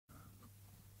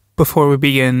Before we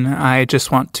begin, I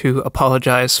just want to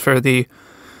apologize for the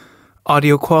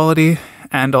audio quality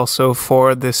and also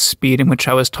for the speed in which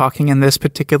I was talking in this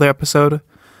particular episode.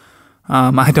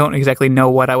 I don't exactly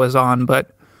know what I was on,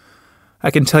 but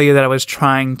I can tell you that I was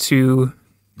trying to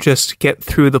just get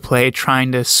through the play,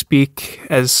 trying to speak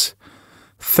as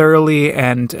thoroughly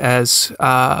and as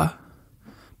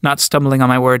not stumbling on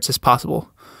my words as possible.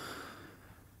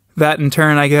 That in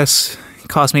turn, I guess,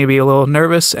 caused me to be a little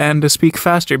nervous and to speak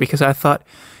faster because I thought,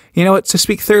 you know what, to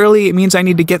speak thoroughly, it means I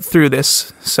need to get through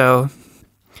this. So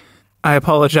I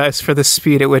apologize for the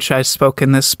speed at which I spoke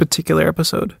in this particular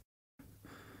episode.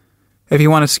 If you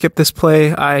want to skip this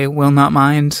play, I will not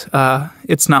mind.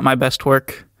 It's not my best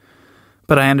work,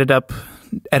 but I ended up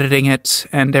editing it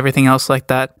and everything else like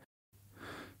that.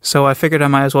 So I figured I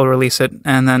might as well release it,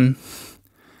 and then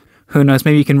who knows,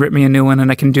 maybe you can rip me a new one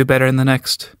and I can do better in the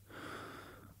next.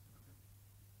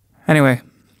 Anyway,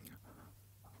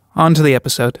 on to the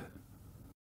episode.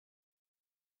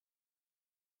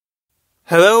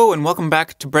 Hello and welcome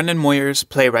back to Brendan Moyer's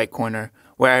Playwright Corner,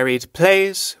 where I read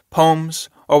plays, poems,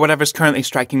 or whatever's currently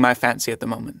striking my fancy at the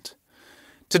moment.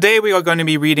 Today we are going to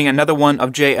be reading another one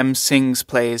of J.M. Synge's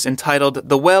plays entitled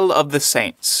The Well of the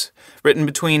Saints, written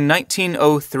between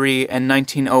 1903 and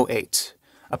 1908,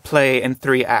 a play in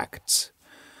 3 acts.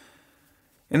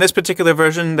 In this particular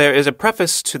version, there is a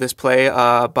preface to this play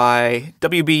by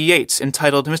W.B. Yeats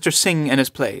entitled Mr. Synge and His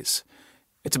Plays.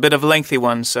 It's a bit of a lengthy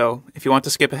one, so if you want to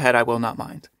skip ahead, I will not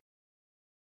mind.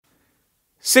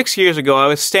 6 years ago, I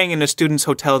was staying in a student's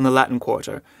hotel in the Latin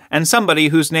Quarter, and somebody,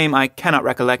 whose name I cannot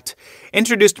recollect,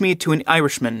 introduced me to an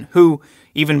Irishman who,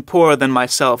 even poorer than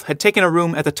myself, had taken a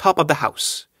room at the top of the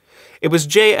house. It was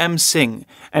J.M. Synge,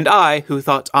 and I, who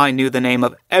thought I knew the name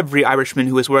of every Irishman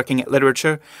who was working at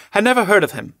literature, had never heard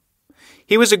of him.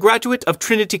 He was a graduate of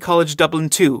Trinity College Dublin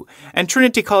too, and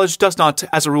Trinity College does not,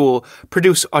 as a rule,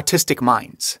 produce artistic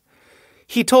minds.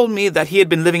 He told me that he had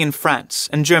been living in France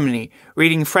and Germany,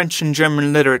 reading French and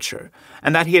German literature,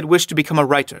 and that he had wished to become a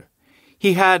writer.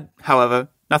 He had, however,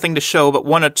 nothing to show but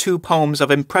 1 or 2 poems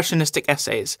of impressionistic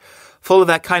essays, full of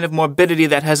that kind of morbidity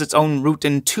that has its own root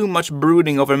in too much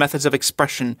brooding over methods of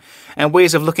expression and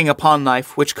ways of looking upon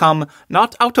life which come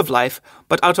not out of life,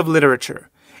 but out of literature,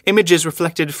 images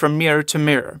reflected from mirror to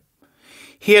mirror.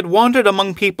 He had wandered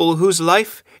among people whose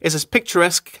life is as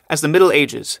picturesque as the Middle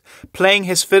Ages, playing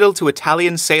his fiddle to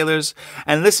Italian sailors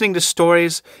and listening to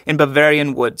stories in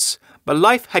Bavarian woods, but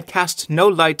life had cast no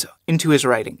light into his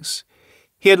writings.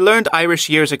 He had learned Irish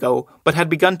years ago, but had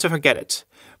begun to forget it,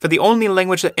 for the only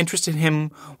language that interested him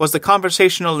was the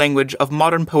conversational language of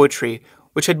modern poetry,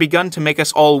 which had begun to make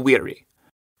us all weary.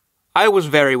 I was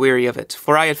very weary of it,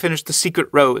 for I had finished The Secret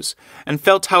Rose, and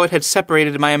felt how it had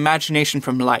separated my imagination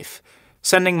from life,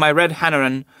 sending my red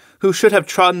Hanaran, who should have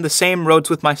trodden the same roads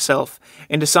with myself,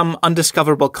 into some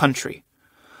undiscoverable country.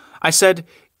 I said,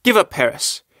 "Give up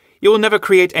Paris. You will never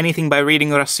create anything by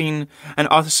reading Racine, and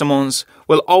Arthur Simons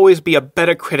will always be a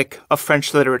better critic of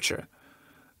French literature.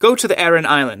 Go to the Aran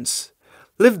Islands.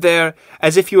 Live there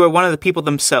as if you were one of the people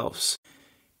themselves."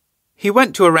 He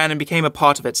went to Aran and became a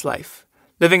part of its life,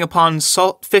 living upon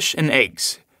salt fish and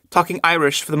eggs, talking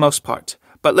Irish for the most part,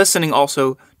 but listening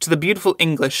also to the beautiful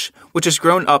English which has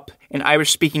grown up in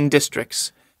Irish-speaking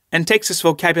districts, and takes its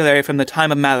vocabulary from the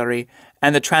time of Mallory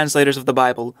and the translators of the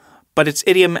Bible, but its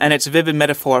idiom and its vivid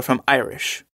metaphor from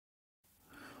Irish.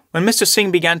 When Mr.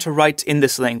 Synge began to write in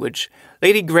this language,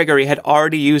 Lady Gregory had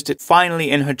already used it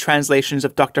finally in her translations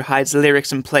of Dr. Hyde's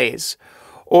lyrics and plays,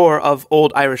 or of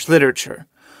old Irish literature,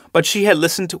 but she had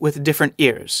listened with different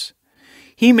ears.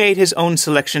 He made his own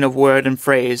selection of word and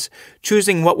phrase,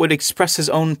 choosing what would express his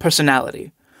own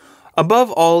personality.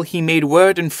 Above all, he made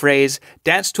word and phrase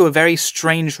dance to a very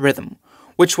strange rhythm,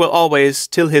 which will always,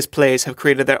 till his plays have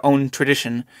created their own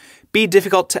tradition, be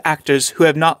difficult to actors who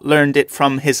have not learned it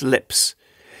from his lips.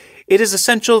 It is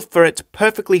essential, for it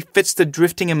perfectly fits the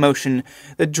drifting emotion,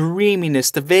 the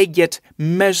dreaminess, the vague yet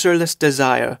measureless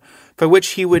desire, for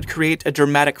which he would create a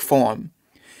dramatic form.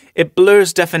 It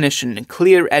blurs definition,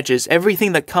 clear edges,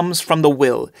 everything that comes from the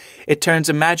will. It turns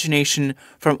imagination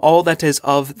from all that is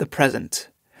of the present,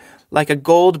 like a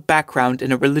gold background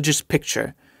in a religious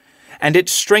picture, and it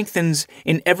strengthens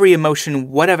in every emotion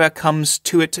whatever comes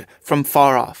to it from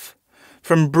far off,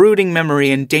 from brooding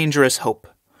memory and dangerous hope.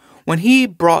 When he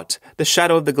brought The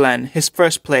Shadow of the Glen, his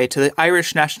first play, to the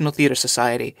Irish National Theatre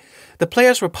Society, the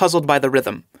players were puzzled by the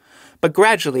rhythm, but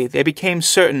gradually they became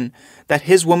certain that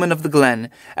his Woman of the Glen,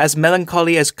 as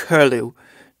melancholy as Curlew,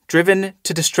 driven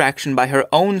to distraction by her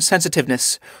own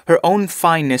sensitiveness, her own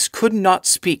fineness, could not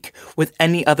speak with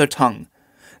any other tongue,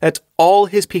 that all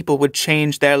his people would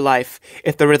change their life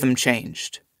if the rhythm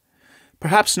changed.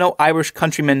 Perhaps no Irish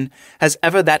countryman has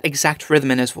ever that exact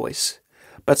rhythm in his voice,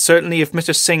 but certainly if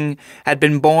Mr. Synge had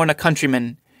been born a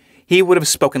countryman, he would have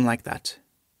spoken like that.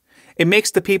 It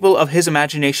makes the people of his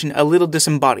imagination a little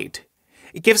disembodied.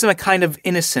 It gives them a kind of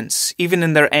innocence, even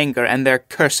in their anger and their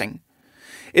cursing.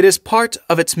 It is part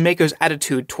of its maker's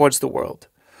attitude towards the world.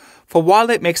 For while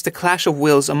it makes the clash of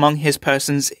wills among his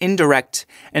persons indirect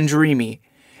and dreamy,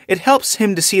 it helps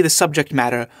him to see the subject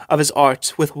matter of his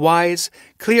art with wise,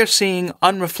 clear-seeing,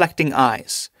 unreflecting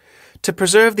eyes, to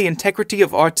preserve the integrity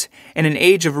of art in an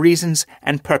age of reasons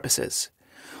and purposes.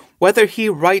 Whether he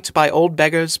write by old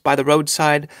beggars by the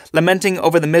roadside, lamenting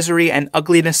over the misery and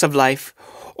ugliness of life,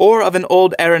 or of an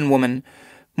old errand woman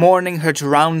mourning her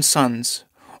drowned sons,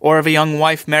 or of a young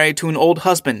wife married to an old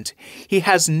husband, he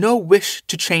has no wish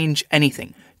to change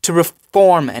anything, to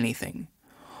reform anything.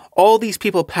 All these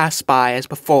people pass by as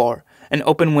before an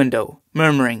open window,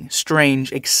 murmuring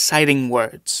strange, exciting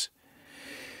words.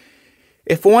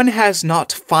 If one has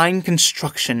not fine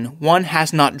construction, one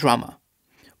has not drama.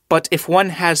 But if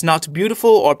one has not beautiful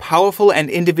or powerful and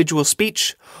individual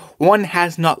speech, one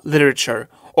has not literature,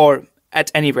 or, at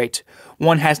any rate,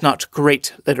 one has not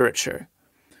great literature.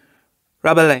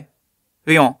 Rabelais,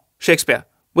 Villon, Shakespeare,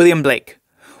 William Blake.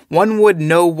 One would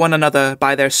know one another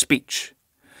by their speech.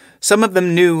 Some of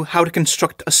them knew how to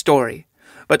construct a story,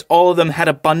 but all of them had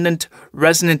abundant,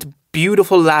 resonant,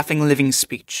 beautiful, laughing, living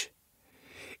speech.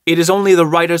 It is only the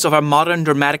writers of our modern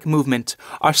dramatic movement,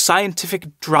 our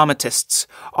scientific dramatists,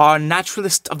 our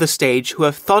naturalists of the stage who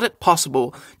have thought it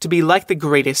possible to be like the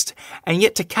greatest and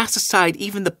yet to cast aside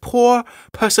even the poor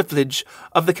persiflage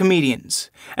of the comedians,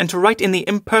 and to write in the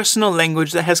impersonal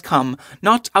language that has come,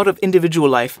 not out of individual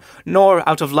life, nor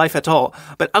out of life at all,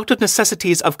 but out of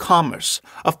necessities of commerce,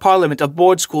 of parliament, of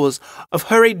board schools, of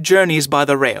hurried journeys by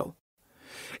the rail.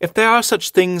 If there are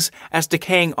such things as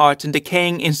decaying art and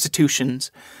decaying institutions,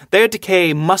 their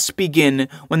decay must begin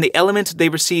when the element they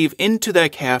receive into their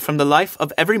care from the life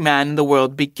of every man in the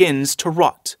world begins to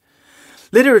rot.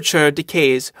 Literature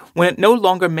decays when it no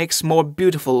longer makes more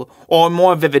beautiful or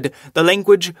more vivid the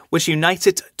language which unites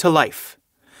it to life.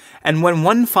 And when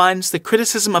one finds the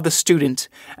criticism of the student,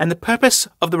 and the purpose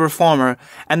of the reformer,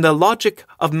 and the logic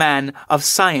of man, of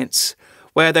science,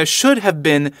 where there should have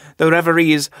been the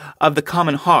reveries of the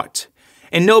common heart,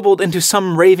 ennobled into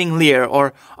some raving Lear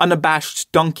or unabashed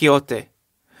Don Quixote.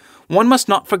 One must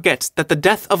not forget that the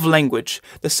death of language,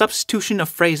 the substitution of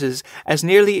phrases as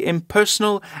nearly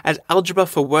impersonal as algebra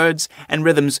for words and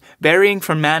rhythms varying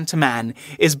from man to man,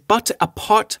 is but a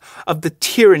part of the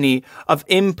tyranny of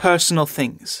impersonal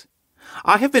things.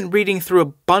 I have been reading through a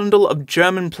bundle of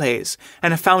German plays,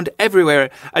 and have found everywhere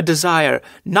a desire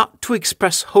not to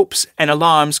express hopes and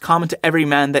alarms common to every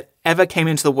man that ever came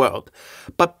into the world,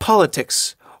 but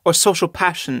politics or social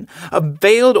passion, a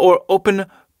veiled or open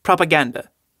propaganda.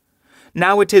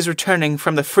 Now it is returning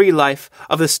from the free life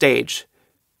of the stage.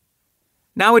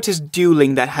 Now it is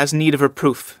dueling that has need of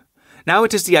reproof. Now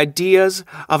it is the ideas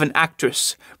of an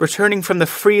actress returning from the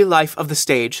free life of the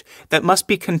stage that must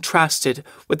be contrasted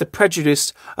with the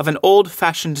prejudice of an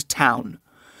old-fashioned town.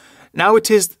 Now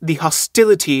it is the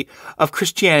hostility of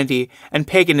Christianity and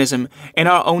paganism in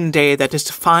our own day that is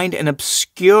to find an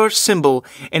obscure symbol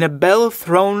in a bell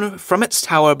thrown from its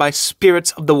tower by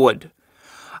spirits of the wood.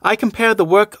 I compare the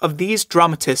work of these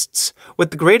dramatists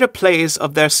with the greater plays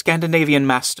of their Scandinavian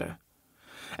master.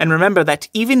 And remember that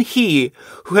even he,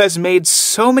 who has made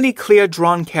so many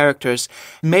clear-drawn characters,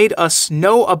 made us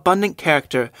no abundant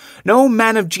character, no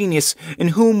man of genius in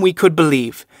whom we could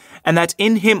believe, and that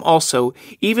in him also,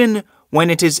 even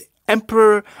when it is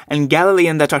Emperor and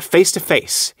Galilean that are face to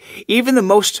face, even the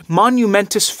most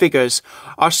monumentous figures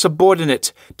are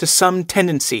subordinate to some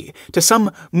tendency, to some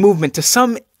movement, to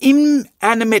some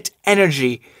inanimate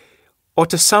energy, or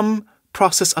to some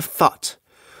process of thought,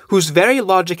 whose very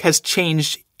logic has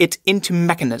changed it into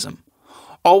mechanism,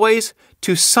 always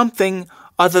to something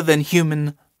other than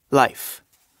human life.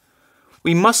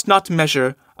 We must not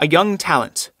measure a young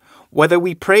talent, whether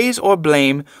we praise or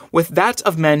blame, with that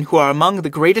of men who are among the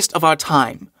greatest of our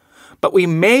time, but we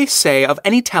may say of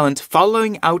any talent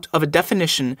following out of a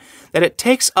definition that it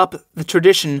takes up the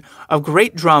tradition of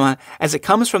great drama as it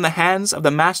comes from the hands of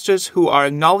the masters who are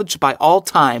acknowledged by all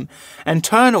time, and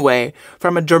turn away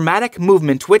from a dramatic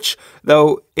movement which,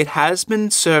 though it has been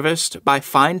serviced by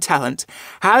fine talent,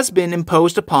 has been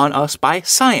imposed upon us by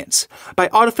science, by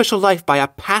artificial life, by a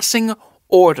passing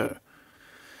order.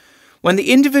 When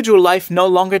the individual life no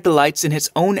longer delights in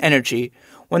its own energy,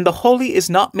 when the holy is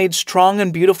not made strong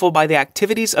and beautiful by the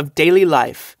activities of daily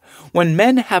life, when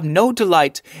men have no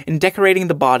delight in decorating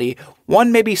the body,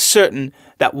 one may be certain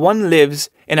that one lives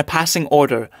in a passing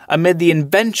order amid the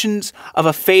inventions of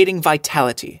a fading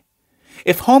vitality.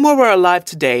 If Homer were alive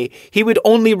today, he would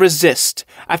only resist,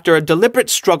 after a deliberate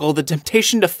struggle, the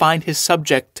temptation to find his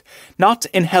subject not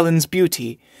in Helen's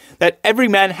beauty, that every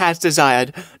man has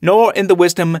desired, nor in the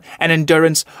wisdom and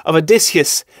endurance of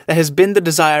Odysseus that has been the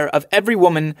desire of every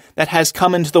woman that has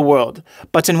come into the world,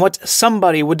 but in what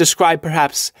somebody would describe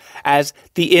perhaps as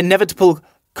the inevitable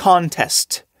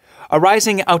contest,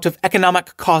 arising out of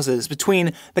economic causes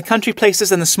between the country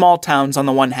places and the small towns on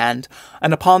the one hand,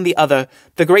 and upon the other,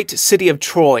 the great city of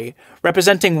Troy,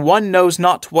 representing one knows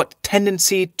not what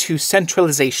tendency to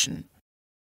centralization.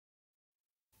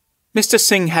 Mr.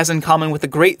 Synge has in common with the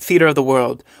great theatre of the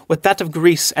world, with that of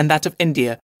Greece and that of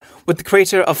India, with the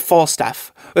creator of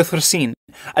Falstaff, with Racine,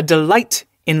 a delight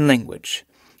in language,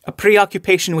 a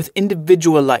preoccupation with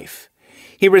individual life.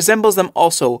 He resembles them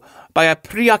also by a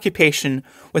preoccupation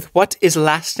with what is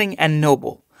lasting and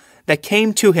noble, that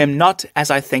came to him not, as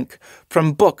I think,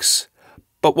 from books,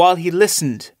 but while he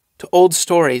listened to old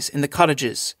stories in the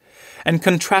cottages, and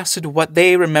contrasted what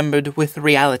they remembered with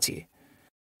reality.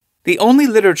 The only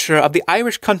literature of the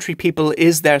Irish country people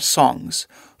is their songs,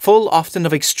 full often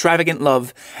of extravagant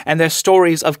love, and their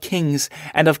stories of kings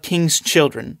and of kings'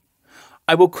 children.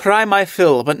 I will cry my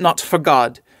fill, but not for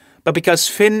God, but because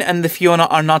Finn and the Fiona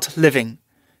are not living,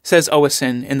 says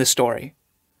Owain in the story.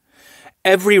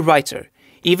 Every writer,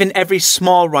 even every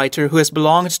small writer who has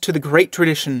belonged to the great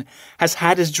tradition, has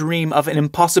had his dream of an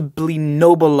impossibly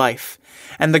noble life,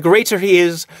 and the greater he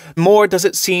is, more does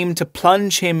it seem to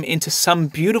plunge him into some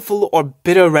beautiful or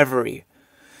bitter reverie.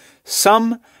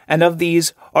 Some, and of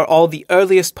these are all the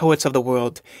earliest poets of the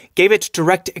world, gave it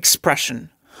direct expression.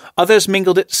 Others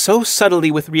mingled it so subtly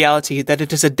with reality that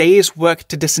it is a day's work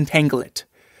to disentangle it.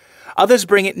 Others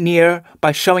bring it near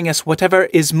by showing us whatever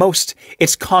is most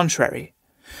its contrary.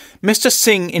 Mr.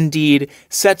 Synge, indeed,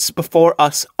 sets before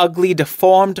us ugly,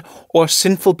 deformed, or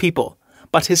sinful people,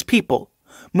 but his people,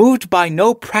 moved by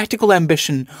no practical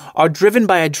ambition, are driven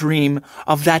by a dream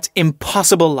of that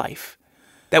impossible life,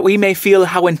 that we may feel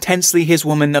how intensely his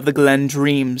woman of the glen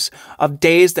dreams of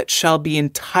days that shall be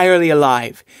entirely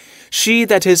alive. She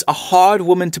that is a hard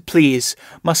woman to please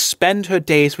must spend her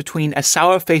days between a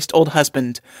sour-faced old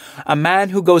husband, a man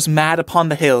who goes mad upon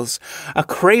the hills, a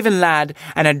craven lad,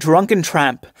 and a drunken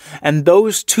tramp, and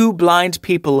those two blind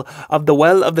people of the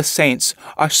Well of the Saints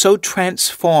are so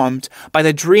transformed by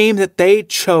the dream that they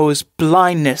chose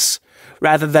blindness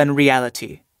rather than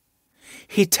reality.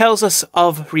 He tells us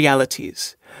of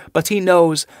realities, but he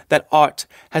knows that art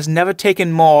has never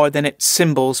taken more than its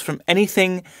symbols from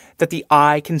anything that the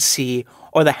eye can see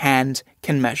or the hand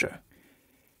can measure.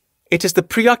 It is the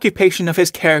preoccupation of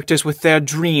his characters with their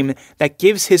dream that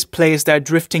gives his plays their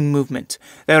drifting movement,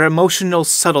 their emotional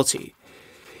subtlety.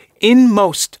 In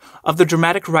most of the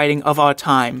dramatic writing of our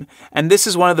time, and this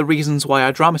is one of the reasons why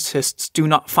our dramatists do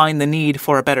not find the need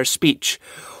for a better speech,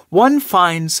 one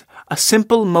finds a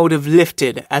simple motive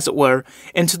lifted, as it were,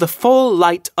 into the full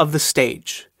light of the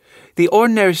stage. The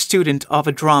ordinary student of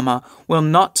a drama will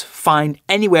not find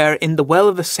anywhere in the Well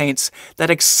of the Saints that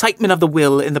excitement of the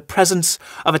will in the presence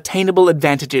of attainable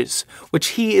advantages, which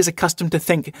he is accustomed to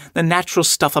think the natural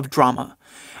stuff of drama.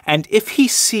 And if he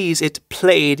sees it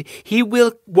played, he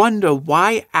will wonder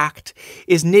why act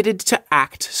is knitted to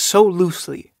act so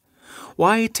loosely,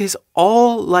 why it is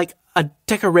all like a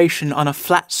decoration on a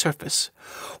flat surface,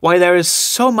 why there is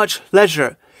so much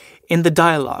leisure in the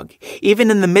dialogue,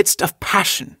 even in the midst of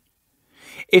passion.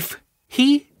 If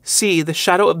he see the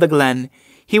shadow of the glen,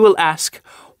 he will ask,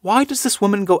 why does this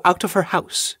woman go out of her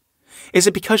house? Is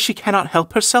it because she cannot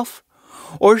help herself?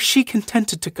 Or is she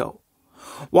contented to go?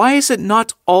 Why is it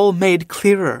not all made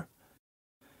clearer?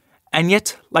 And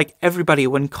yet, like everybody,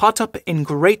 when caught up in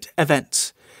great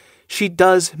events, she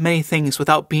does many things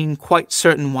without being quite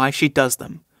certain why she does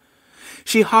them.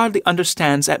 She hardly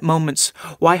understands at moments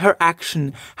why her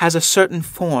action has a certain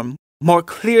form, more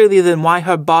clearly than why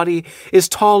her body is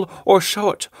tall or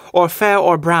short, or fair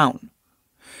or brown.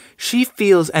 She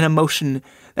feels an emotion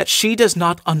that she does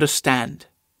not understand.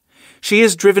 She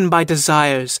is driven by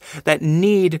desires that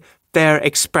need their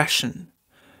expression.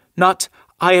 Not,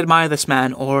 I admire this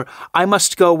man, or I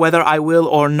must go whether I will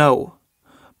or no,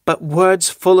 but words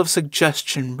full of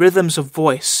suggestion, rhythms of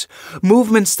voice,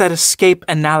 movements that escape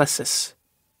analysis.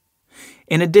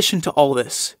 In addition to all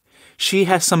this, she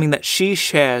has something that she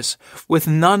shares with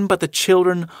none but the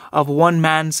children of one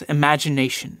man's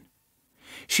imagination.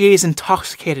 She is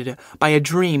intoxicated by a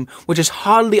dream which is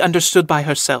hardly understood by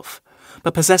herself,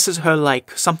 but possesses her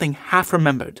like something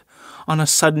half-remembered on a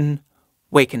sudden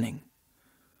Wakening.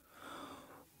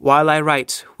 While I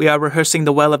write, we are rehearsing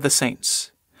the Well of the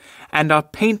Saints, and are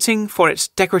painting for its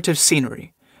decorative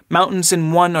scenery, mountains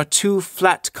in 1 or 2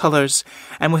 flat colours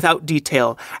and without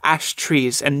detail, ash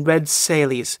trees and red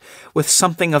salies, with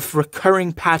something of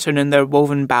recurring pattern in their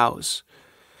woven boughs.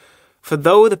 For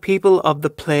though the people of the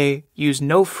play use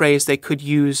no phrase they could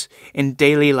use in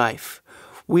daily life,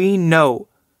 we know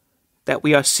that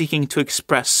we are seeking to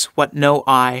express what no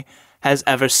eye has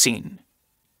ever seen.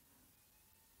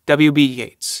 W.B.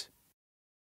 Yeats.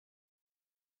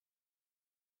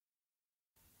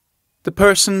 The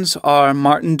persons are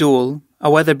Martin Doole, a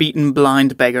weather-beaten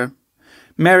blind beggar,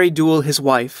 Mary Doole, his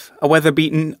wife, a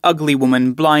weather-beaten ugly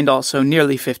woman, blind also,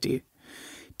 nearly 50,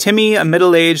 Timmy, a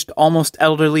middle-aged, almost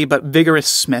elderly but vigorous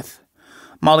smith,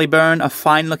 Molly Byrne, a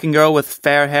fine-looking girl with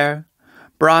fair hair,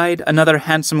 Bride, another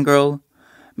handsome girl,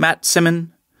 Matt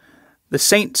Simon, the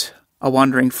Saint, a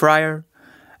wandering friar,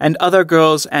 and other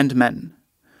girls and men.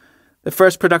 The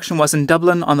first production was in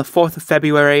Dublin on the 4th of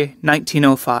February,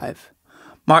 1905.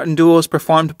 Martin Doole's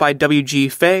performed by W.G.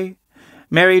 Fay,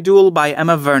 Mary Doole by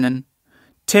Emma Vernon,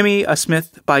 Timmy, a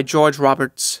smith, by George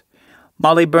Roberts,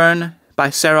 Molly Byrne by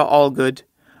Sarah Allgood,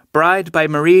 Bride by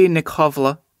Marie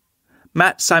Nikovla,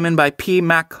 Matt Simon by P.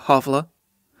 Mac Hovla,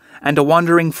 and A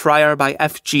Wandering Friar by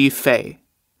F.G. Fay.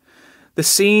 The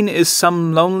scene is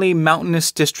some lonely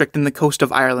mountainous district in the coast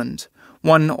of Ireland,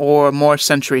 1 or more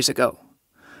centuries ago.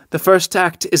 The first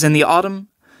act is in the autumn,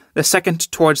 the second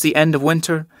towards the end of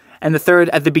winter, and the third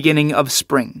at the beginning of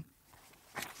spring.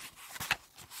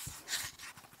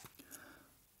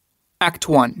 Act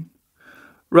 1.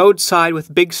 Roadside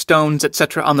with big stones,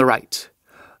 etc. on the right.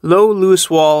 Low, loose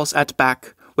walls at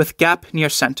back, with gap near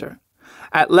centre.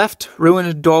 At left,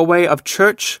 ruined doorway of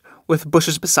church, with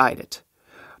bushes beside it.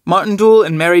 Martin Doole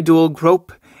and Mary Doole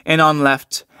grope in on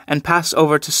left, and pass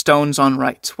over to stones on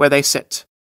right, where they sit.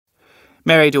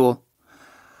 Mary Doole.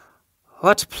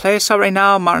 What place are we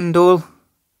now, Martin Doole?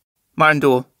 Martin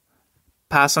Doole.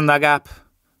 Passing the gap.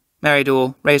 Mary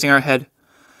Doole, raising her head.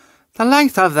 The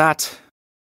length of that.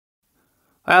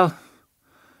 Well,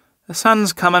 the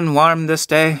sun's coming warm this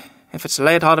day, if it's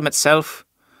late autumn itself.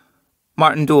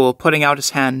 Martin Doole, putting out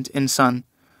his hand in sun.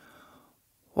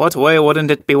 What way wouldn't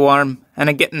it be warm, and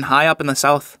a getting high up in the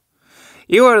south?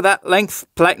 You are that length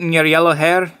plaiting your yellow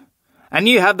hair, and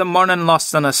you have the morning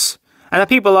lost on us, and the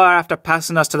people are after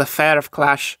passing us to the fair of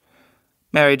Clash.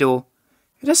 Mary Doole.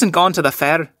 It isn't gone to the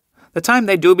fair. The time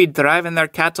they do be driving their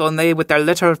cattle and they with their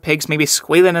litter of pigs may be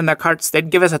squealing in their carts,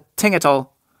 they'd give us a ting at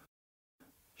all.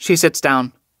 She sits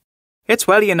down. It's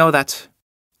well you know that.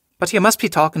 But you must be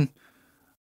talking.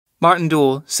 Martin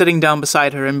Doole, sitting down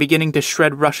beside her and beginning to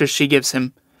shred rushes she gives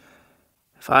him.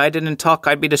 If I didn't talk,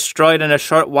 I'd be destroyed in a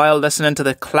short while listening to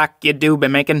the clack you do be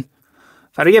making.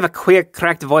 For you have a queer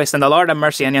cracked voice, and the Lord have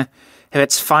mercy on you, if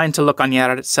it's fine to look on ye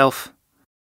at itself.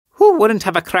 Who wouldn't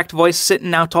have a cracked voice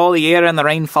sitting out all the year and the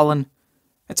rain falling?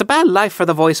 It's a bad life for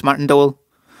the voice, Martin Doole.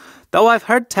 Though I've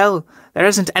heard tell, there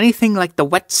isn't anything like the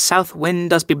wet south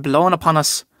wind does be blowing upon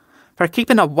us, for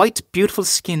keeping a white, beautiful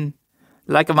skin,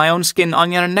 like of my own skin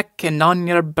on your neck and on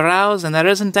your brows, and there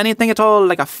isn't anything at all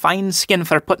like a fine skin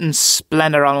for putting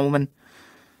splendour on a woman.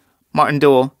 Martin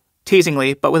Doole,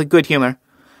 teasingly, but with good humour.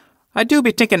 I do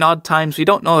be thinking odd times we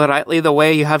don't know rightly the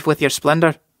way you have with your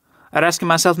splendour. I'd asking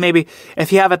myself maybe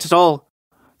if you have it at all.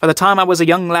 For the time I was a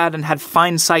young lad and had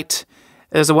fine sight,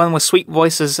 it was the one with sweet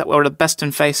voices that were the best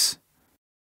in face.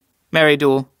 Mary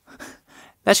Doole.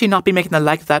 Let ye not be making the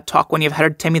like of that talk when you've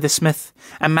heard Timmy the Smith,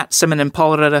 and Matt Simon and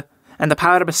Paul Rudda, and the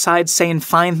power besides saying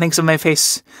fine things of my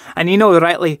face, and you know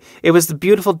rightly it was the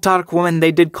beautiful dark woman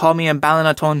they did call me in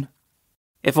Ballinatone.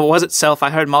 If it was itself, I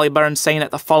heard Molly Byrne saying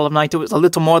at the fall of night it was a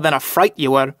little more than a fright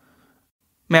you were.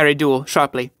 Mary Doole,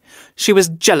 sharply. She was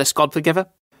jealous, God forgive her,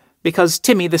 because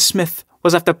Timmy the Smith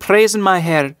was after praising my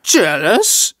hair.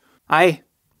 Jealous? Aye,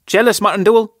 jealous, Martin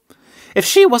Doole. If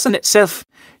she wasn't itself,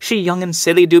 she young and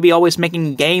silly do be always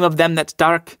making game of them that's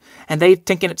dark, and they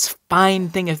thinking it's fine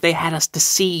thing if they had us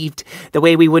deceived, the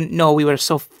way we wouldn't know we were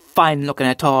so fine looking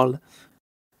at all.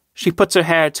 She puts her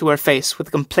hair to her face with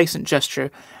a complacent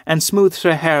gesture, and smooths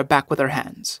her hair back with her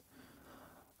hands.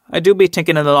 I do be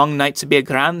thinking in the long nights it'd be a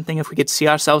grand thing if we could see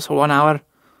ourselves for 1 hour,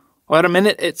 or a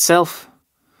minute itself.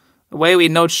 The way we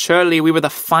knowed surely we were the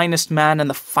finest man and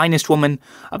the finest woman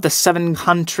of the 7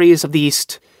 countries of the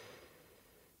East.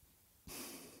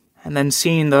 And then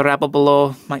seeing the rabble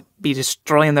below might be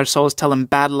destroying their souls telling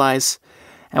bad lies,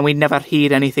 and we'd never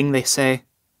heed anything they say.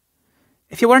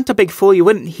 If you weren't a big fool, you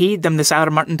wouldn't heed them this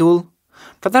hour, Martin Doole,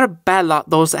 for they're a bad lot,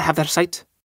 those that have their sight.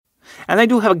 And they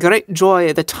do have a great joy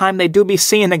at the time they do be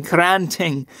seeing a grand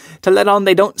thing, to let on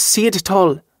they don't see it at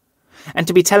all. and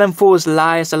to be telling fools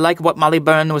lies the like of what Molly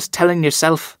Byrne was telling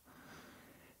yourself.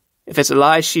 If it's a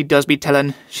lie she does be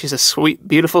telling, she's a sweet,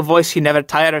 beautiful voice you never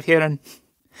tire of hearing.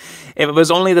 If it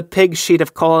was only the pig she'd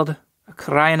have called,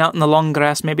 crying out in the long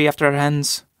grass maybe after her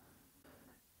hens.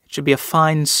 It should be a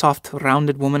fine, soft,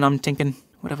 rounded woman, I'm thinking,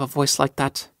 would have a voice like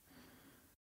that.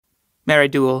 Mary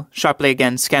Dooel, sharply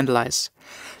again, scandalised.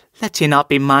 Let ye not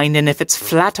be minding if it's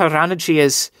flat or rounded she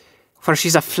is, for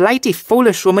she's a flighty,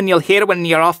 foolish woman you'll hear when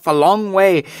you're off a long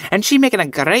way, and she making a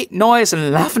great noise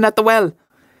and laughing at the well.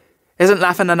 Isn't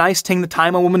laughing a nice thing the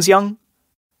time a woman's young?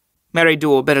 Mary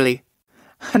Dooel bitterly.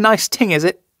 A nice thing, is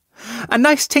it? A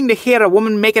nice thing to hear a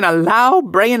woman making a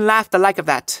loud, braying laugh the like of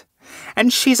that.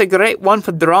 And she's a great one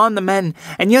for drawing the men,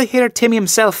 and you'll hear Timmy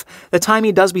himself, the time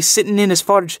he does be sitting in his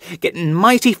forge, getting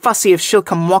mighty fussy if she'll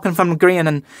come walking from the green,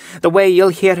 and the way you'll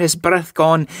hear his breath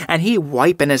gone, and he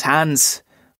wiping his hands.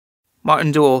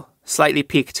 Martin Dooel, slightly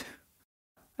piqued.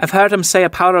 I've heard him say a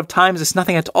power of times it's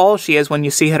nothing at all she is when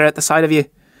you see her at the side of you.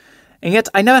 And yet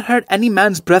I never heard any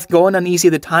man's breath going uneasy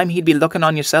the time he'd be looking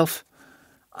on yourself.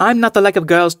 I'm not the like of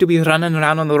girls do be running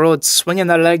around on the road, swinging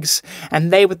their legs,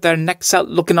 and they with their necks out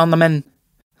looking on the men.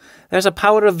 There's a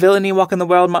power of villainy walking the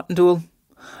world, Martin Dooel,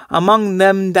 among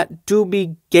them that do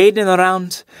be gading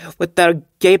around with their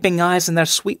gaping eyes and their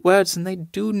sweet words, and they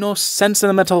do no sense in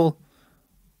them at all.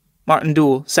 Martin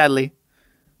Dooel, sadly.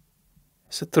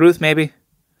 It's the truth, maybe.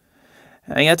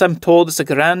 And yet I'm told it's a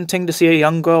grand thing to see a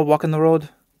young girl walking the road.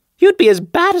 You'd be as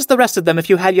bad as the rest of them if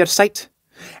you had your sight.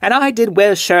 And I did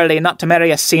well, surely, not to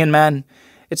marry a seeing man.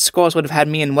 Its scores would have had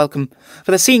me in welcome,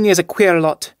 for the seeing is a queer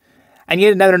lot, and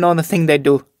you'd never known the thing they'd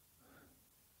do.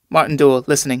 Martin Dooel,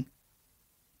 listening.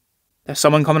 There's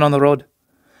someone coming on the road.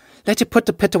 Let you put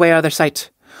the pit away out of their sight,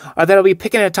 or they'll be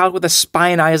picking it out with the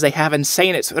spying eyes they have and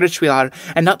saying it's rich we are,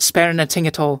 and not sparing a thing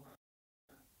at all.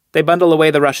 They bundle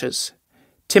away the rushes.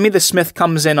 Timmy the smith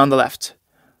comes in on the left.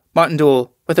 Martin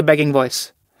Dooel, with a begging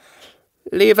voice.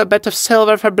 Leave a bit of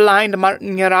silver for blind,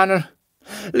 Martin, your honour.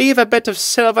 Leave a bit of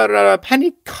silver or a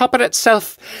penny copper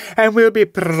itself, and we'll be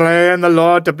praying the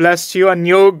Lord to bless you and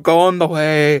you going the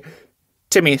way.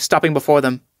 Timmy, stopping before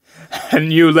them.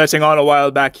 And you letting on a while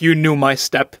back, you knew my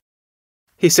step.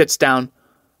 He sits down.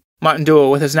 Martin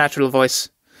Dooel, with his natural voice.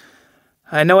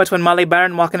 I know it when Molly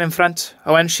Byrne walking in front,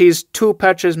 or when she's 2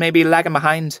 perches maybe lagging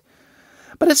behind.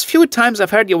 But it's few times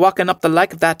I've heard you walking up the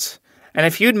like of that, and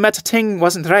if you'd met a thing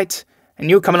wasn't right, and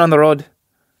you coming on the road.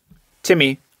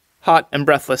 Timmy, hot and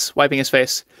breathless, wiping his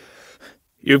face.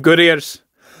 You've good ears.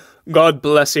 God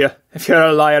bless you, if you're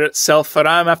a liar itself, for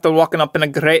I'm after walking up in a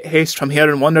great haste from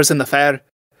hearing wonders in the fair.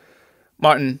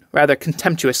 Martin, rather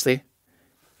contemptuously.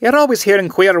 You're always hearing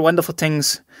queer, wonderful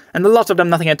things, and a lot of them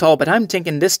nothing at all, but I'm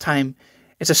thinking this time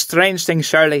it's a strange thing,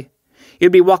 surely.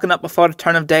 You'd be walking up before the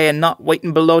turn of day and not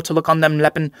waiting below to look on them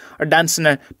lepping or dancing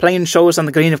or playing shows on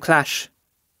the green of Clash.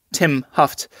 Tim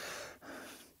huffed.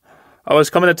 I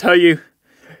was coming to tell you,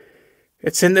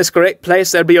 it's in this great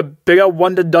place there'll be a bigger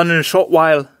wonder done in a short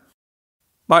while.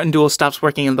 Martin Dooel stops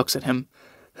working and looks at him.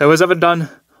 There was ever done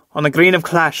on the green of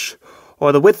Clash,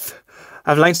 or the width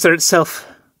of Leinster itself.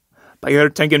 But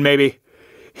you're thinking maybe,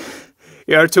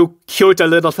 you're too cute a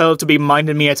little fellow to be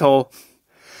minding me at all.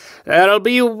 There'll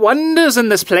be wonders in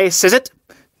this place, is it?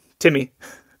 Timmy,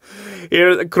 here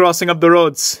at the crossing of the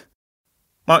roads.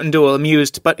 Martin Dooel,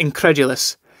 amused but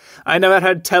incredulous. I never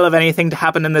heard tell of anything to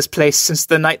happen in this place since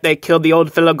the night they killed the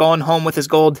old fellow going home with his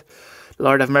gold.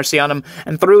 Lord have mercy on him,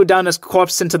 and threw down his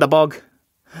corpse into the bog.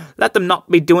 Let them not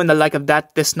be doing the like of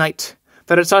that this night,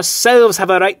 for it's ourselves have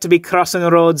a right to be crossing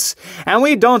the roads, and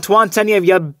we don't want any of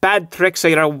your bad tricks or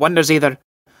your wonders either,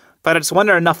 for it's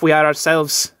wonder enough we are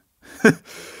ourselves.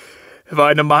 If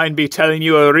I'd a mind be telling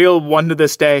you a real wonder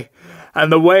this day,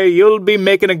 and the way you'll be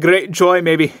making a great joy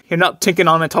maybe, you're not thinking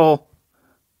on at all.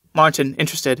 Martin,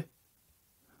 interested.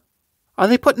 Are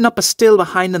they putting up a still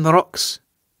behind in the rocks?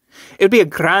 It'd be a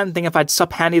grand thing if I'd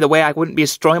sup handy the way I wouldn't be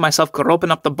destroying myself groping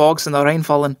up the bogs in the rain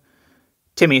falling.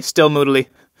 Timmy, still moodily.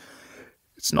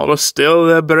 It's not a still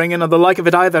they're bringing or the like of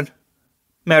it either.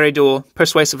 Mary Dooel,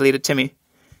 persuasively to Timmy.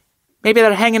 Maybe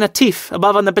they're hanging a thief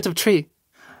above on the bit of tree.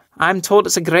 I'm told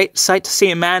it's a great sight to see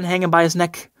a man hanging by his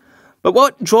neck. But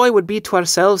what joy would be to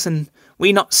ourselves and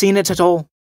we not seen it at all?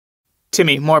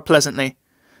 Timmy, more pleasantly.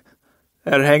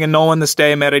 They're hanging no one this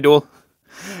day, Mary Dooel.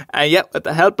 And yet, with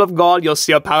the help of God, you'll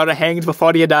see a power hanged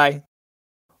before you die.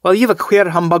 Well, you've a queer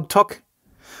humbug talk.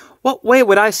 What way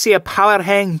would I see a power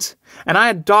hanged? And I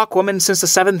a dark woman since the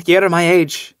 7th year of my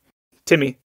age.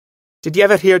 Timmy, did you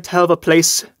ever hear tell of a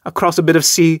place across a bit of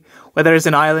sea where there is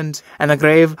an island and the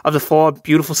grave of the 4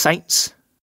 beautiful saints?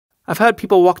 I've heard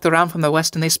people walked around from the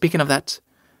west and they speaking of that.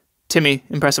 Timmy,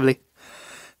 impressively.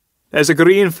 There's a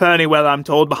green ferny well, I'm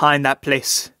told, behind that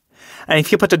place. And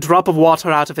if you put a drop of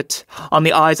water out of it on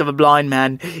the eyes of a blind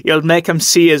man, you'll make him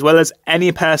see as well as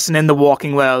any person in the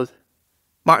walking world.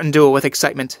 Martin Dooel with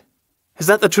excitement. Is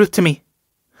that the truth to me?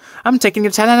 I'm taking you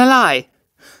telling a lie.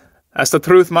 That's the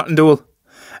truth, Martin Dooel.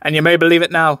 And you may believe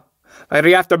it now. But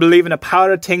you have to believe in a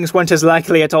power of things weren't as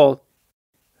likely at all.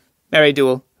 Mary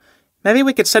Dooel. Maybe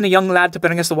we could send a young lad to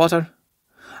bring us the water.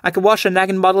 I could wash a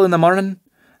nagging bottle in the morning,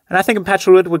 and I think a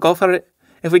Petrolwood would go for it,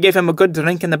 if we gave him a good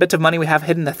drink and the bit of money we have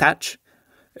hid in the thatch.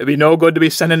 It'd be no good to be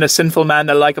sending a sinful man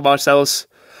the like of ourselves.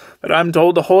 But I'm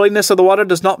told the holiness of the water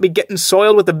does not be getting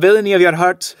soiled with the villainy of your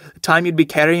heart, the time you'd be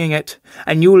carrying it,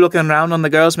 and you looking round on the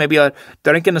girls maybe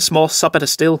drinking a small sup at a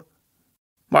still.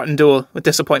 Martin Dooel with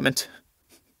disappointment.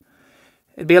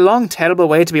 It'd be a long, terrible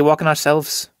way to be walking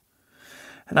ourselves.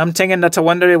 And I'm thinking that I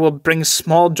wonder it will bring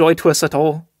small joy to us at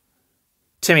all.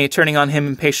 Timmy turning on him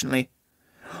impatiently.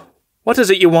 What is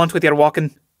it you want with your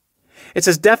walking? It's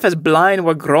as deaf as blind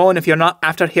we're growing if you're not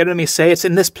after hearing me say it's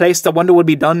in this place the wonder would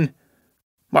be done.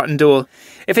 Martin Dooel.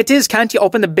 If it is, can't you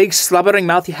open the big slubbering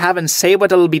mouth you have and say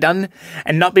what it'll be done,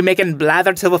 and not be making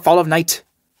blather till the fall of night?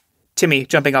 Timmy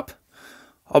jumping up.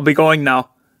 I'll be going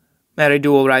now. Mary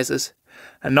Dooel rises.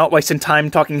 And not wasting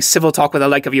time talking civil talk with the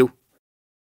like of you.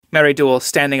 Mary Dooel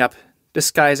standing up,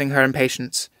 disguising her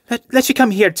impatience. Let you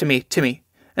come here to me, Timmy,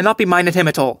 and not be minding him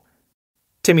at all.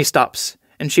 Timmy stops,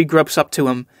 and she gropes up to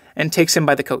him, and takes him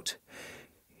by the coat.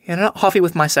 You're not huffy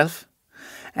with myself,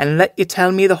 and let you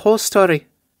tell me the whole story,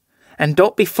 and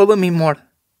don't be fooling me more.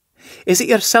 Is it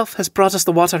yourself has brought us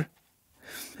the water?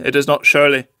 It is not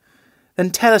surely. Then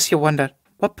tell us, you wonder,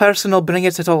 what person will bring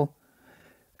it at all?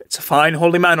 It's a fine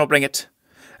holy man will bring it,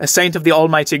 a saint of the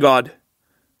Almighty God.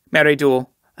 Mary Dooel.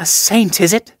 A saint,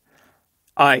 is it?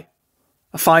 Aye,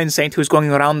 a fine saint who's going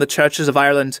around the churches of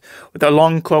Ireland with a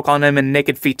long cloak on him and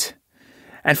naked feet.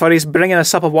 And for he's bringing a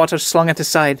sup of water slung at his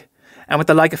side, and with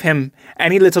the like of him,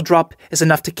 any little drop is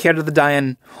enough to cure the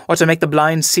dying, or to make the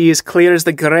blind see as clear as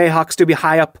the grey hawks do be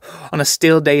high up on a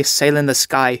still day sailing the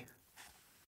sky.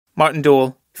 Martin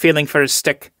Dooel, feeling for his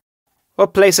stick.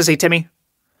 What place is he, Timmy?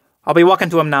 I'll be walking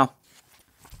to him now.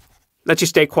 Let you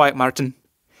stay quiet, Martin.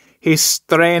 He's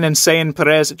straying and saying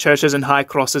prayers at churches and high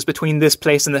crosses between this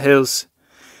place and the hills.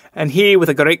 And he with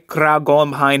a great crowd going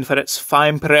behind, for it's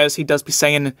fine prayers he does be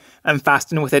saying, and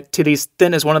fasting with it till he's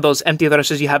thin as one of those empty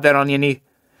rushes you have there on your knee.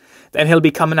 Then he'll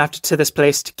be coming after to this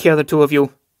place to cure the two of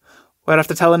you. We're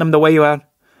after telling him the way you are,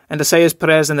 and to say his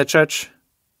prayers in the church.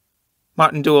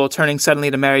 Martin Dooel turning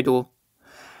suddenly to Mary Dooel.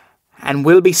 And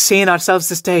we'll be seeing ourselves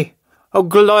this day. Oh,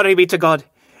 glory be to God.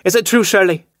 Is it true,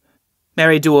 surely?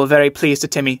 Mary Dooel very pleased to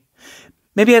Timmy.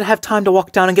 Maybe I'd have time to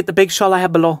walk down and get the big shawl I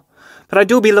have below. But I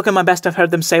do be looking my best, I've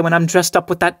heard them say, when I'm dressed up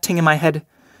with that thing in my head.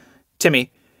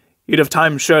 Timmy, you'd have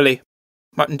time, surely.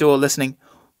 Martin Dooel listening.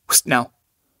 Whist now.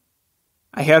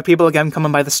 I hear people again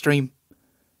coming by the stream.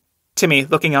 Timmy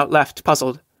looking out left,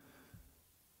 puzzled.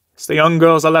 It's the young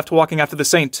girls I left walking after the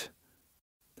saint.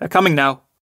 They're coming now.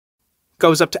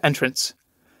 Goes up to entrance.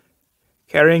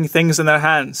 Carrying things in their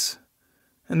hands.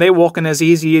 And they walking as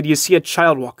easy as you see a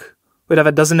child walk. Would have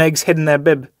a dozen eggs hid in their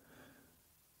bib.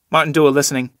 Martin Dooel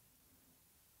listening.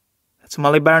 That's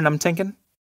Molly Byrne, I'm thinking.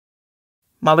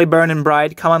 Molly Byrne and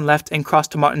bride come on left and cross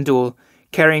to Martin Dooel,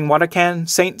 carrying water can,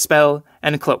 saint spell,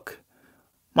 and cloak.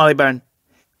 Molly Byrne.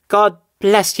 God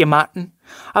bless you, Martin.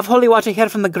 I've holy water here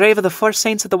from the grave of the four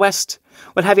saints of the west.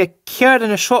 We'll have you cured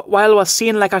in a short while while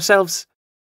seeing like ourselves.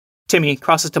 Timmy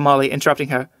crosses to Molly, interrupting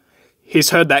her. He's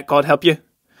heard that, God help you.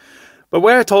 But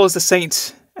where at all is the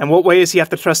saint, and what way is he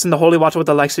after trusting the holy water with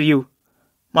the likes of you?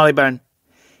 Molly Byrne.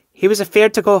 He was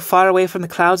afeard to go far away from the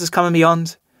clouds as coming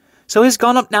beyond. So he's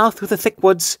gone up now through the thick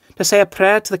woods to say a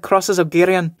prayer to the crosses of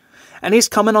Girion, and he's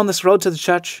coming on this road to the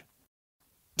church.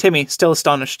 Timmy, still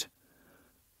astonished.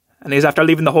 And he's after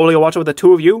leaving the holy water with the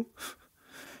two of you?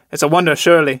 It's a wonder,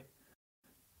 surely.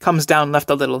 Comes down left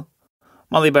a little.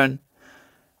 Molly Byrne.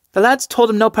 The lads told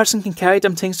him no person can carry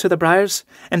them things through the briars,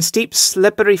 and steep,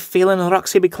 slippery feeling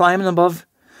rocks he be climbing above.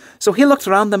 So he looked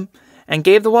around them, and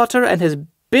gave the water and his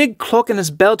big cloak and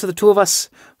his bell to the two of us,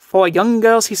 for young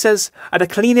girls, he says, are the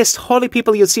cleanest, holy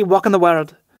people you'll see walk in the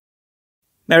world.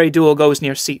 Mary Dooel goes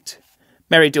near seat.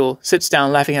 Mary Dooel sits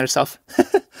down, laughing at herself.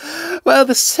 Well,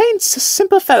 the saint's a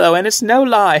simple fellow, and it's no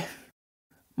lie.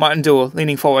 Martin Dooel,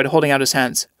 leaning forward, holding out his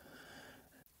hands.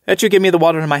 Let you give me the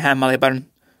water in my hand, Molly Byrne.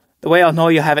 The way I'll know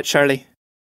you have it, surely.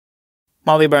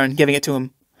 Molly Byrne, giving it to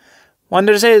him.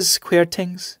 Wonders is, queer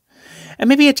things. And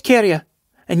maybe it'd cure you,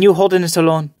 and you holding it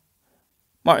alone.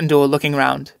 Martin Dooel looking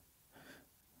round.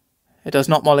 It does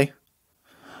not, Molly.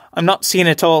 I'm not seeing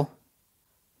it all.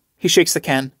 He shakes the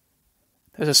can.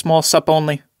 There's a small sup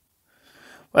only.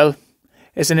 Well,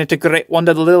 isn't it a great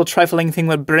wonder the little trifling thing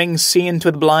would bring seeing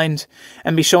to the blind,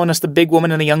 and be showing us the big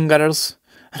woman and the young girls,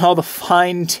 and all the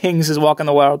fine things as walk in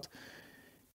the world?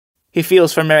 He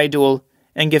feels for Mary Dool,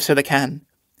 and gives her the can.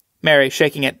 Mary,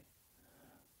 shaking it.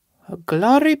 Oh,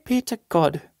 glory be to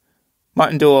God,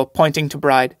 Martin Dool, pointing to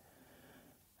Bride.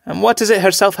 And what is it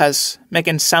herself has,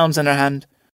 making sounds in her hand?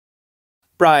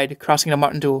 Bride, crossing to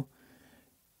Martin Dool.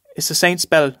 It's the saint's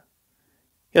bell.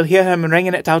 You'll hear him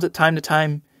ringing it out at time to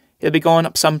time. He'll be going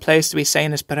up some place to be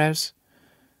saying his prayers.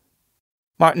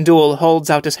 Martin Dool holds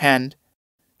out his hand.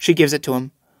 She gives it to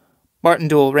him. Martin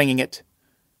Dool ringing it.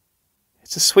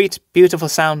 It's a sweet, beautiful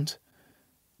sound.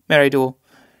 Mary Dool.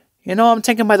 You know, I'm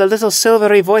thinking by the little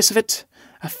silvery voice of it,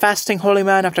 a fasting holy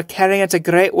man after carrying it a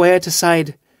great way at his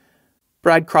side.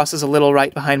 Bride crosses a little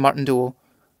right behind Martin Dool.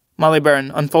 Molly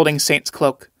Byrne, unfolding Saint's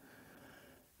cloak.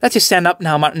 Let you stand up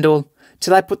now, Martin Dool,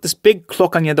 till I put this big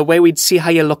cloak on you the way we'd see how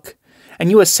you look, and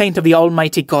you a saint of the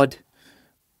Almighty God.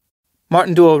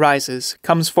 Martin Dool rises,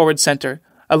 comes forward centre,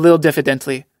 a little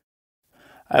diffidently.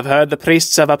 I've heard the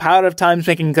priests have a power of times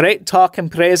making great talk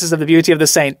and praises of the beauty of the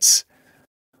saints.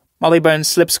 Molly Byrne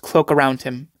slips cloak around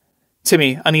him.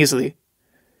 Timmy, uneasily.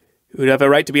 You'd have a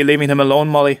right to be leaving him alone,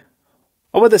 Molly.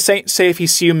 What would the saint say if he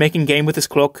see you making game with his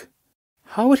cloak?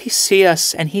 How would he see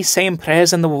us, and he saying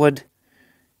prayers in the wood?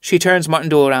 She turns Martin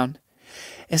Dool round.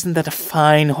 Isn't that a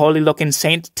fine, holy-looking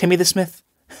saint, Timmy the Smith?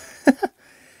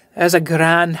 There's a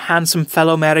grand, handsome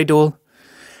fellow, Mary Dool.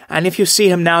 And if you see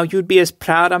him now, you'd be as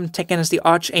proud, I'm thinking, as the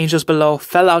archangels below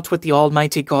fell out with the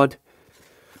Almighty God.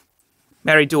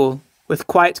 Mary Dool, with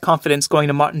quiet confidence, going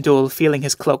to Martin Dool, feeling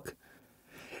his cloak.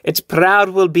 It's proud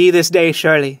we'll be this day,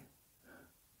 surely.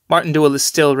 Martin Dool is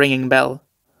still ringing bell.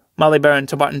 Molly Byrne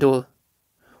to Martin Dool.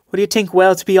 Would you think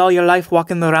well to be all your life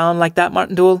walking around like that,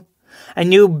 Martin Dool?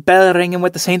 And you bell ringing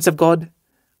with the saints of God?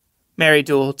 Mary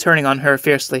Dool, turning on her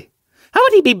fiercely. How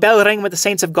would he be bell ringing with the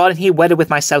saints of God and he wedded with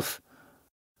myself?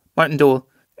 Martin Dool.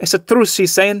 It's the truth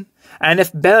she's saying. And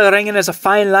if bell ringing is a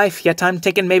fine life, yet I'm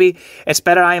thinking maybe it's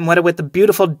better I am wedded with the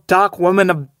beautiful dark woman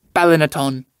of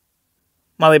Ballinatone.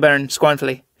 Molly Byrne,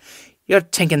 scornfully. You're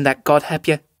thinking that, God help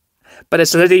you. But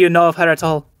it's little you know of her at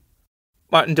all.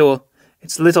 Martin Dool.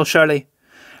 It's little, surely.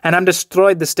 And I'm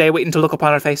destroyed this day waiting to look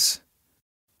upon her face.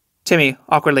 Timmy,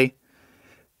 awkwardly.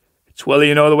 It's well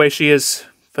you know the way she is,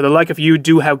 for the like of you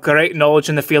do have great knowledge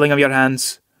in the feeling of your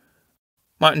hands.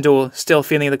 Martin Dool, still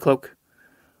feeling the cloak.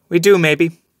 We do,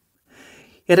 maybe.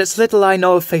 Yet it's little I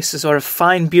know of faces or of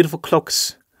fine, beautiful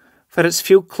cloaks, for it's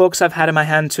few cloaks I've had in my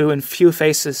hand too, and few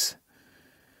faces.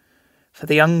 For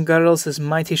the young girls is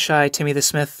mighty shy, Timmy the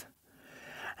Smith,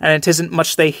 and it isn't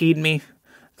much they heed me,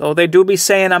 though they do be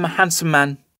saying I'm a handsome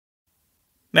man.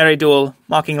 Mary Dool,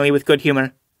 mockingly with good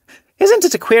humour. Isn't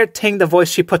it a queer thing the voice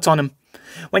she puts on him?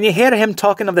 When you hear him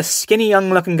talking of the skinny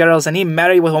young-looking girls, and he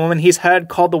marry with a woman he's heard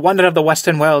called the wonder of the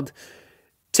Western world.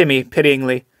 Timmy,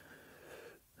 pityingly.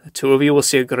 The two of you will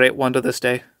see a great wonder this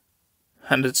day.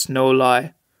 And it's no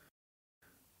lie.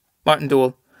 Martin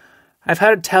Dool. I've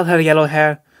heard tell her yellow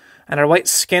hair, and her white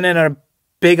skin and her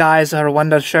big eyes are a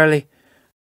wonder, surely.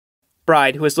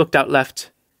 Bride, who has looked out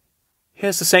left.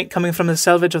 Here's the saint coming from the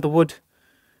selvage of the wood.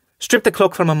 Strip the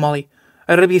cloak from him, Molly.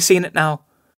 I'd be seeing it now.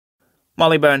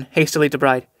 Molly Byrne, hastily to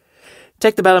Bride.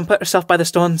 Take the bell and put herself by the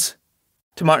stones.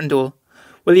 To Martin Dool.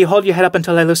 Will you hold your head up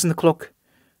until I loosen the cloak?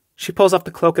 She pulls off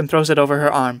the cloak and throws it over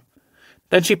her arm.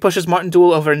 Then she pushes Martin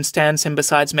Dool over and stands him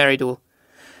beside Mary Dool.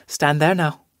 Stand there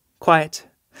now, quiet,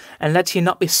 and let ye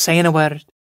not be saying a word.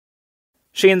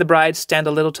 She and the bride stand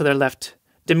a little to their left,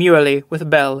 demurely, with a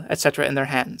bell, etc. in their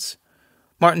hands.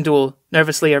 Martin Dool,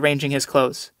 nervously arranging his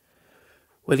clothes.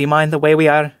 Will ye mind the way we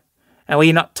are? And will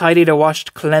ye not tidied or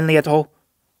washed cleanly at all?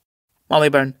 Molly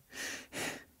Byrne.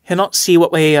 He'll not see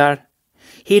what way ye are.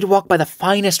 He'd walk by the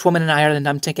finest woman in Ireland,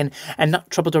 I'm thinking, and not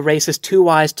trouble to raise his 2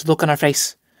 eyes to look on her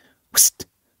face. Whist!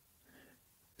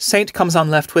 Saint comes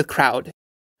on left with crowd.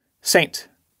 Saint.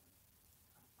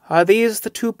 Are these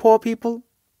the 2 poor people?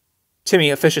 Timmy,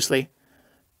 officiously.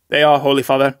 They are, Holy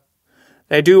Father.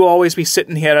 They do always be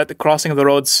sitting here at the crossing of the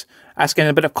roads, asking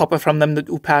a bit of copper from them that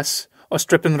do pass, or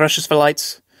stripping rushes for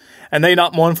lights. And they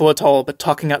not mournful at all, but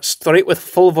talking out straight with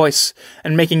full voice,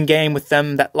 and making game with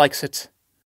them that likes it.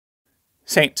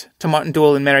 Saint, to Martin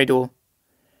Dool and Mary Dool.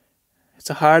 It's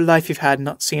a hard life you've had,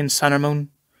 not seeing sun or moon,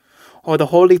 or the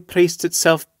holy priest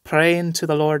itself praying to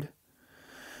the Lord.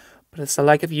 But it's the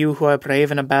like of you who are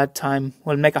brave in a bad time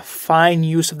will make a fine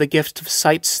use of the gift of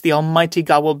sights the Almighty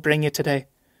God will bring you today.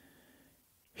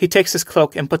 He takes his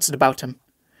cloak and puts it about him.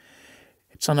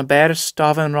 It's on a bare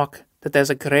starving rock that there's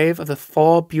a grave of the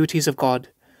 4 beauties of God,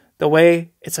 The way,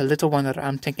 it's a little wonder,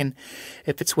 I'm thinking,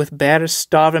 if it's with bare,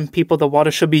 starving people the water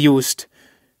should be used.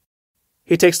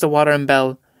 He takes the water and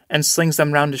bell, and slings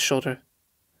them round his shoulder.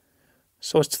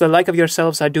 So it's to the like of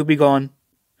yourselves I do be gone,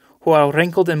 who are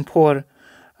wrinkled and poor,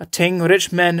 a thing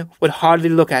rich men would hardly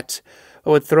look at,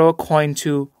 or would throw a coin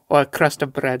to, or a crust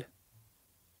of bread.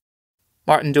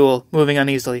 Martin Dooel, moving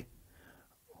uneasily.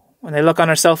 When they look on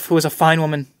herself, who is a fine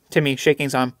woman, Timmy, shaking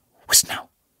his arm. Whist now,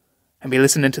 and be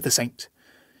listening to the saint.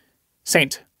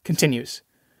 Saint continues.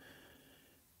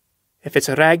 If it's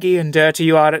raggy and dirty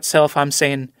you are itself, I'm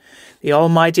saying, the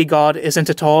Almighty God isn't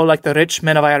at all like the rich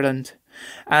men of Ireland,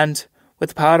 and, with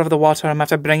the power of the water I'm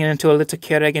after bringing into a little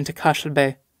Kirrig into Cashel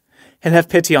Bay, he'll have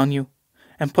pity on you,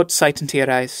 and put sight into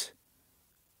your eyes.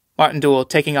 Martin Dooel,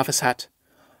 taking off his hat.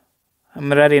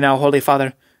 I'm ready now, Holy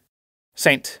Father.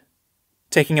 Saint,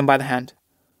 taking him by the hand.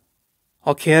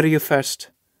 I'll carry you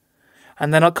first,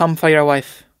 and then I'll come for your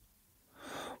wife.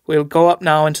 We'll go up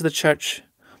now into the church,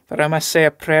 for I must say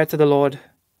a prayer to the Lord.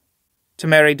 To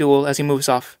Mary Dooel as he moves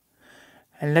off.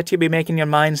 And let you be making your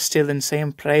mind still and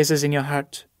saying praises in your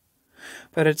heart.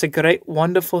 For it's a great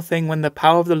wonderful thing when the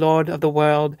power of the Lord of the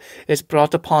world is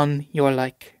brought upon your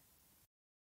like.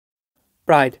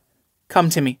 Bride,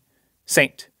 come to me.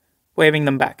 Saint, waving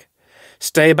them back.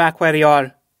 Stay back where you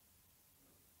are.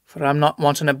 For I'm not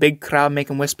wanting a big crowd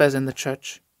making whispers in the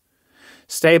church.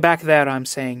 Stay back there, I'm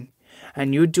saying,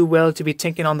 and you do well to be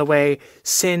thinking on the way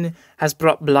sin has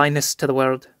brought blindness to the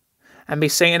world, and be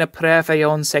saying a prayer for your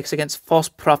own sakes against false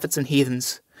prophets and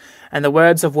heathens, and the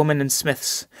words of women and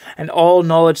smiths, and all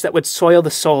knowledge that would soil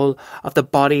the soul of the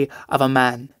body of a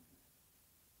man.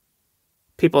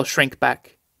 People shrink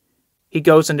back. He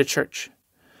goes into church.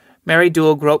 Mary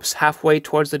Dooel gropes halfway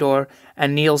towards the door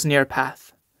and kneels near a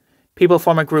path. People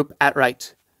form a group at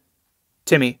right.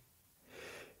 Timmy.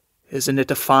 Isn't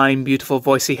it a fine, beautiful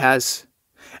voice he has?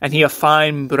 And he a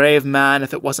fine, brave man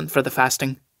if it wasn't for the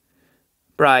fasting.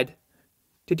 Bride.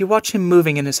 Did you watch him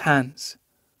moving in his hands?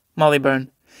 Molly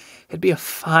Byrne. It'd be a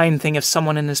fine thing if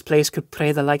someone in his place could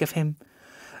pray the like of him.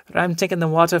 For I'm taking the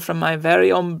water from my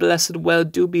very own blessed well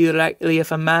do be rightly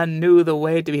if a man knew the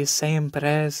way to be saying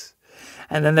prayers.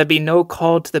 And then there'd be no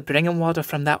call to the bringing water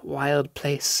from that wild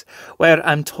place, where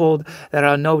I'm told there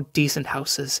are no decent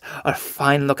houses or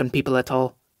fine-looking people at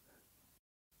all.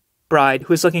 Bride,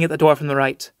 who is looking at the door from the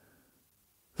right.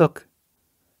 Look,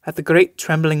 at the great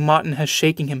trembling Martin has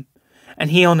shaking him,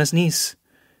 and he on his knees.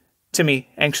 Timmy,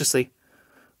 anxiously.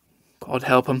 God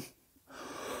help him.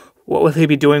 What will he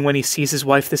be doing when he sees his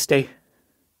wife this day?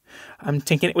 I'm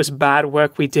thinking it was bad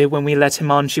work we did when we let him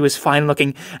on she was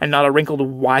fine-looking and not a wrinkled,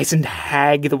 wizened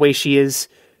hag the way she is.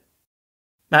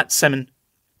 Matt Simon.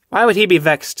 Why would he be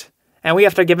vexed? And we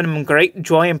after giving him great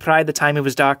joy and pride the time he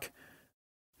was dark.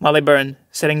 Molly Byrne,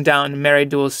 sitting down in Mary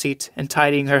Dooel's seat and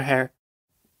tidying her hair.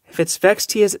 If it's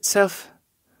vexed he is itself,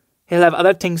 he'll have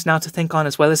other things now to think on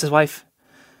as well as his wife.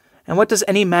 And what does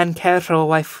any man care for a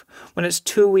wife when it's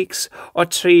 2 weeks or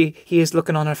 3 he is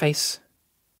looking on her face?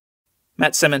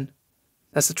 Matt Simon.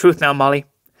 That's the truth now, Molly.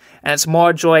 And it's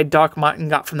more joy Dark Martin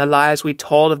got from the lies we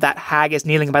told of that hag is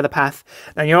kneeling by the path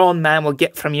than your own man will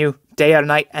get from you, day or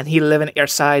night, and he living at your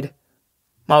side.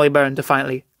 Molly Byrne,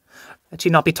 defiantly. Let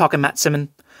you not be talking, Matt Simon,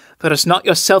 for it's not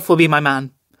yourself will be my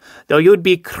man, though you'd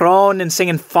be crowing and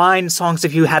singing fine songs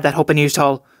if you had that hope in you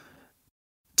all.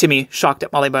 Timmy, shocked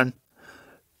at Molly Byrne.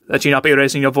 Let you not be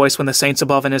raising your voice when the saint's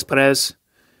above in his prayers.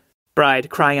 Bride,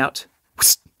 crying out.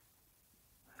 Whist!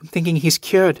 I'm thinking he's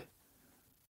cured.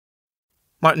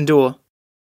 Martin Dooel.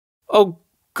 Oh,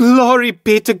 glory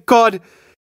be to God!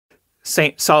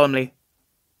 Saint solemnly.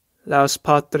 Laus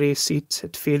Patri sit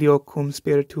et Filio cum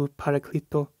Spiritu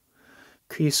Paraclito,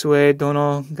 qui sue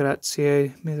dono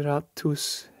gratiae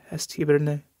miseratus est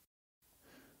hiberne.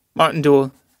 Martin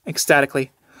Dooel,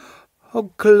 ecstatically.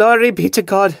 Oh, glory be to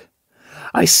God!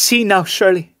 I see now,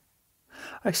 surely.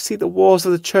 I see the walls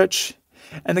of the church,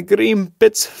 and the green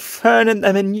bits fern in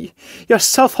them, and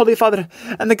yourself, Holy Father,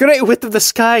 and the great width of the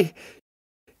sky.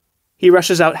 He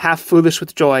rushes out half foolish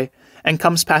with joy, and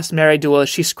comes past Mary Dooel as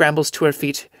she scrambles to her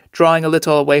feet, drawing a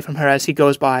little away from her as he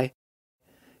goes by.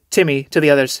 Timmy, to the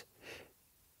others.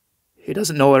 He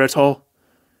doesn't know her at all.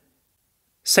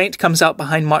 Saint comes out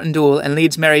behind Martin Dooel and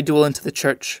leads Mary Dooel into the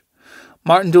church.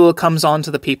 Martin Dooel comes on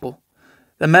to the people.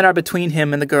 The men are between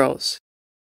him and the girls.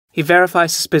 He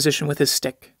verifies his position with his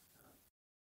stick.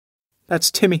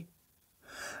 That's Timmy.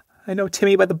 I know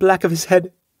Timmy by the black of his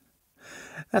head.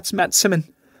 That's Matt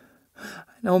Simon.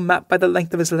 I know Matt by the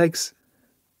length of his legs.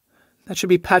 That should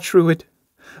be Patch Ruid,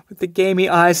 with the gamey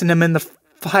eyes in him and the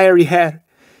fiery hair.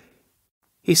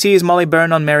 He sees Molly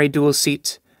Byrne on Mary Dooel's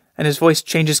seat, and his voice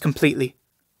changes completely.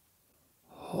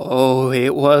 Oh,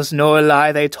 it was no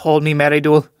lie they told me, Mary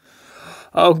Dool.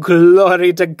 Oh,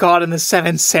 glory to God and the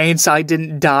seven saints, I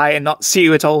didn't die and not see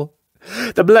you at all.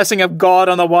 The blessing of God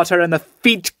on the water, and the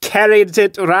feet carried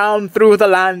it round through the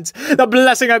land. The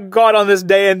blessing of God on this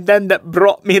day, and then that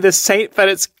brought me the saint for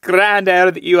its grand air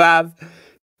that you have.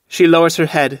 She lowers her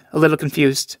head, a little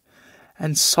confused,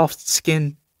 and soft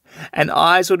skin, and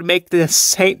eyes would make the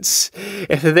saints,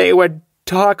 if they were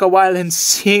dark a while and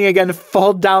seeing again,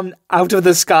 fall down out of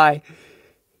the sky.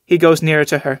 He goes nearer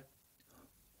to her.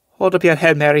 Hold up your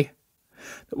head, Mary.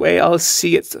 The way I'll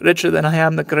see it's richer than I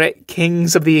am the great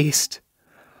kings of the East.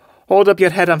 Hold up your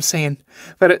head, I'm saying,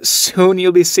 for soon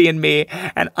you'll be seeing me,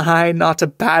 and I not a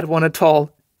bad one at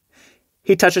all.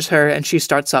 He touches her, and she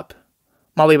starts up.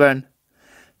 Molly Byrne,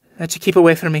 let you keep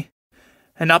away from me,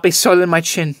 and not be soiling my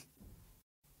chin.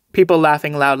 People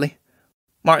laughing loudly.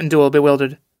 Martin Dool,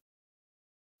 bewildered.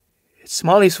 It's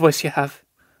Molly's voice you have.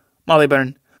 Molly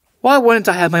Byrne, why wouldn't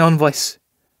I have my own voice?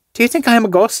 Do you think I am a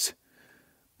ghost?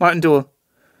 Martin Dool,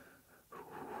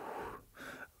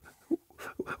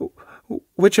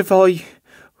 which of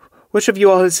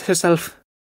you all is herself?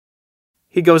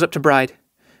 He goes up to Bride.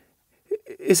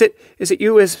 Is it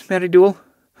you, is Mary Dool?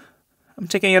 I'm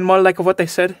taking it more like of what they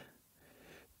said.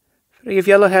 For you've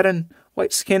yellow hair and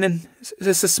white skin, and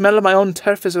is the smell of my own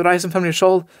turf is rising from your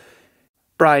shawl?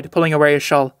 Bride, pulling away his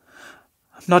shawl.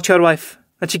 I'm not your wife.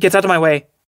 Let you get out of my way.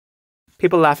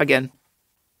 People laugh again.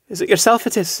 Is it yourself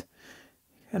it is?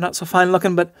 You're not so fine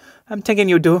looking, but I'm thinking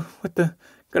you do, with the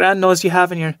grand nose you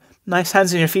have and your nice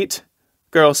hands and your feet.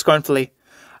 Girl, scornfully.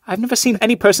 I've never seen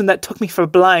any person that took me for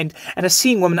blind, and a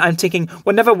seeing woman, I'm thinking,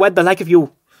 would never wed the like of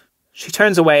you. She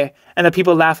turns away, and the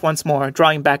people laugh once more,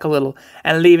 drawing back a little,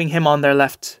 and leaving him on their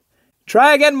left.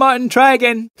 Try again, Martin, try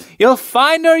again. You'll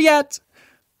find her yet.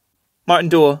 Martin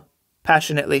Dool,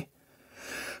 passionately.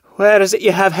 Where is it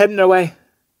you have hidden her away?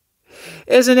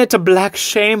 Isn't it a black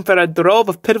shame for a drove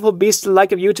of pitiful beasts the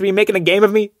like of you to be making a game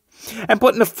of me, and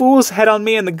putting a fool's head on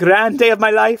me in the grand day of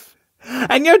my life?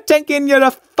 And you're thinking you're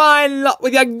a fine lot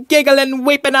with your giggling,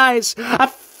 weeping eyes, a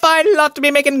fine lot to be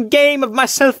making game of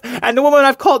myself and the woman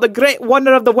I've called the great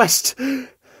wonder of the West.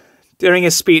 During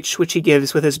his speech, which he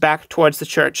gives with his back towards the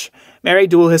church, Mary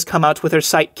Dool has come out with her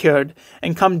sight cured,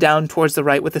 and come down towards the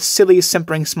right with a silly,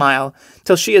 simpering smile,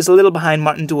 till she is a little behind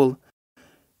Martin Dool.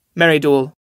 Mary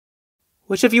Dool.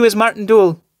 Which of you is Martin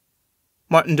Dool?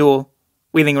 Martin Dool,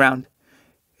 wheeling round.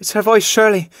 It's her voice,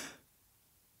 surely.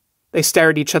 They stare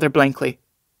at each other blankly.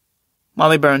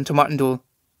 Molly Byrne to Martin Dool.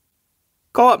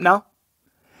 Go up now,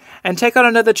 and take out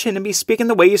another chin and be speaking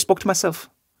the way you spoke to myself.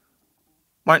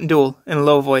 Martin Dool, in a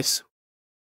low voice.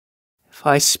 If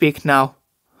I speak now,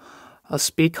 I'll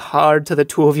speak hard to the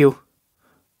two of you.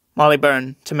 Molly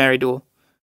Byrne to Mary Dool.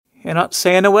 You're not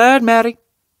saying a word, Mary.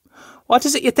 What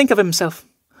is it you think of himself,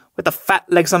 with the fat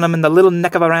legs on him and the little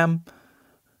neck of a ram?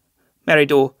 Mary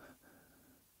Dool.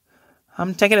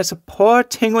 I'm thinking it's a poor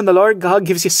thing when the Lord God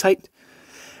gives you sight,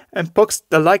 and puts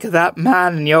the like of that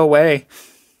man in your way.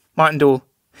 Martin Dool.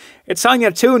 It's on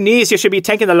your two knees you should be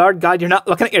thanking the Lord God you're not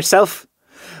looking at yourself.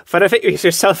 For if it was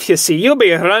yourself you see, you'll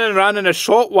be running round in a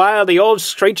short while the old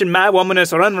screeching mad woman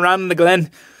is running round in the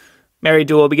glen. Mary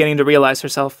Dool, beginning to realise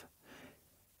herself.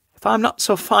 If I'm not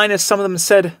so fine as some of them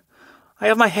said, I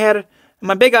have my hair, and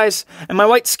my big eyes, and my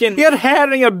white skin. Your hair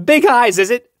and your big eyes, is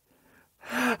it?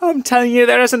 I'm telling you,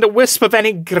 there isn't a wisp of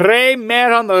any grey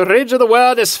mare on the ridge of the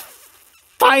world is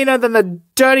finer than the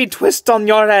dirty twist on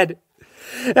your head.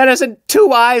 There isn't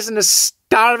two eyes in a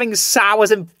starving sow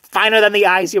isn't finer than the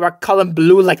eyes you are calling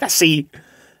blue like the sea.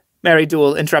 Mary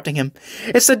Dool, interrupting him.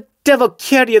 It's the devil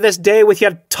cured you this day with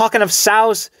your talking of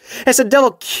sows. It's the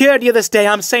devil cured you this day,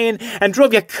 I'm saying, and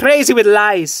drove you crazy with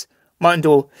lies. Martin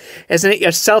Dool, isn't it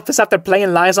yourself that's after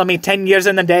playing lies on me 10 years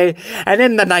in the day and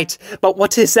in the night? But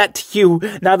what is that to you,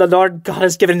 now the Lord God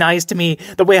has given eyes to me,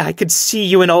 the way I could see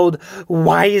you an old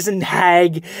wizened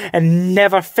hag, and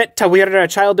never fit to rear a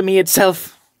child to me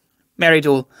itself? Mary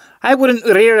Dool, I wouldn't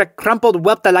rear a crumpled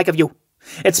whelp the like of you.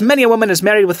 It's many a woman is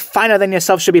married with finer than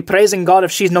yourself should be praising God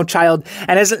if she's no child,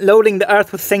 and isn't loading the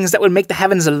earth with things that would make the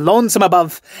heavens lonesome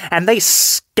above, and they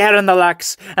scaring the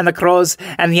larks and the crows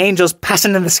and the angels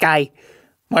passing in the sky.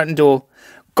 Martin Dool,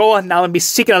 go on now and be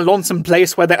seeking a lonesome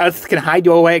place where the earth can hide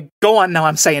you away. Go on now,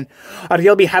 I'm saying, or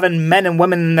you'll be having men and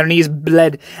women in their knees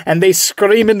bled, and they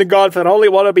screaming to God for all he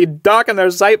want to be dark in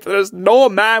their sight, for there's no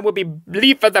man would be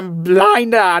liefer than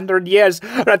blind 100 years,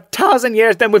 or 1,000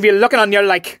 years than would be looking on your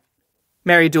like.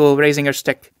 Mary Dool, raising her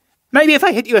stick. Maybe if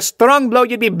I hit you a strong blow,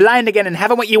 you'd be blind again and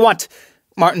having what you want.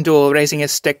 Martin Dool, raising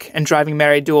his stick and driving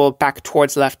Mary Dool back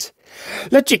towards left.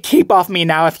 Let you keep off me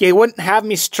now if you wouldn't have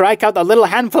me strike out the little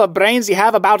handful of brains you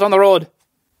have about on the road.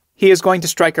 He is going to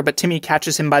strike her, but Timmy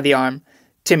catches him by the arm.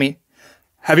 Timmy,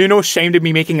 have you no shame to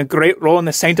be making a great row in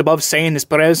the saint above saying his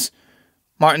prayers?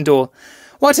 Martin Dole,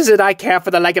 what is it I care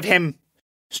for the like of him?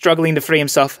 Struggling to free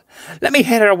himself. Let me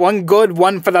hit her one good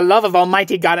one for the love of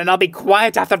Almighty God, and I'll be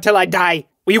quiet after till I die.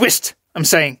 We whist, I'm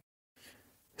saying.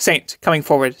 Saint, coming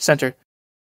forward, centre.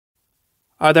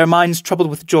 Are their minds troubled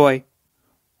with joy,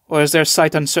 or is their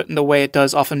sight uncertain the way it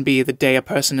does often be the day a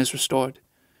person is restored?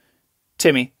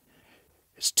 Timmy,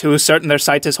 it's too certain their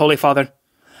sight is, Holy Father,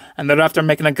 and they're after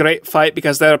making a great fight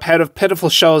because they're a pair of pitiful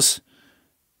shows.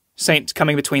 Saint,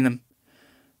 coming between them.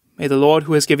 May the Lord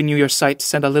who has given you your sight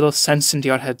send a little sense into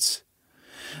your heads.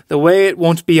 The way it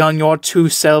won't be on your two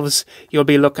selves you'll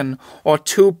be looking, or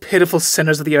two pitiful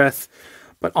sinners of the earth,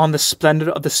 but on the splendour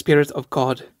of the Spirit of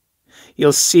God.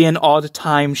 You'll see an odd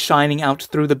time shining out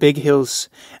through the big hills,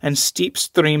 and steep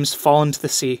streams fall into the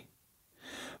sea.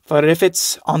 For if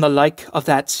it's on the like of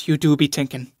that you do be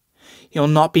thinking, you'll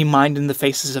not be minding the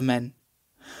faces of men,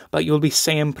 but you'll be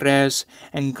saying prayers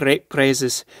and great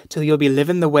praises till you'll be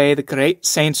living the way the great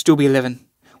saints do be living,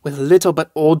 with little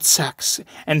but old sacks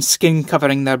and skin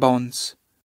covering their bones.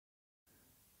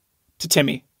 To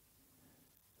Timmy,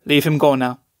 leave him go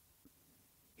now.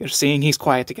 You're seeing he's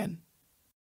quiet again.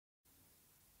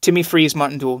 Timmy frees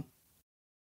Martin Dole.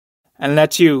 And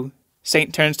let you,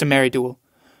 Saint turns to Mary Dole,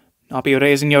 not be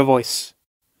raising your voice.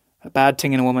 A bad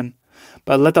thing in a woman.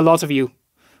 But let the lot of you,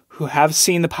 who have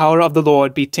seen the power of the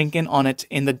Lord, be thinking on it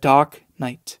in the dark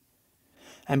night,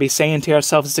 and be saying to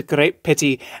yourselves the great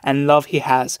pity and love he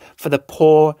has for the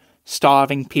poor,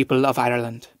 starving people of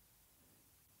Ireland.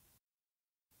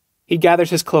 He gathered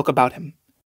his cloak about him.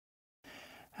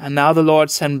 And now the Lord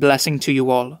send blessing to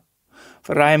you all,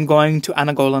 for I am going to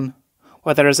Anagolan,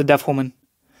 where there is a deaf woman,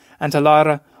 and to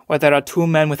Lara, where there are two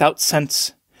men without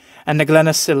sense, and to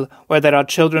Glenasil, where there are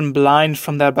children blind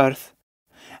from their birth,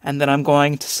 and then I'm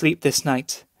going to sleep this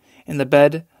night in the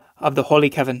bed of the Holy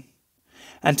Kevin,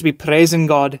 and to be praising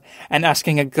God and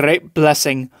asking a great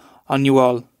blessing on you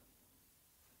all.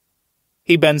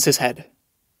 He bends his head.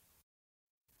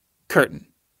 Curtain.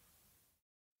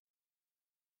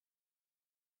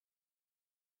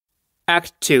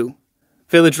 Act 2.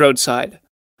 Village roadside.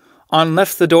 On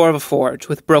left the door of a forge,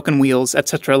 with broken wheels,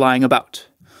 etc. lying about.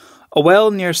 A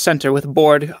well near centre with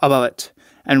board above it,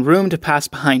 and room to pass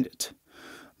behind it.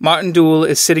 Martin Dole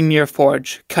is sitting near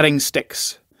forge, cutting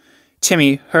sticks.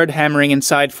 Timmy, heard hammering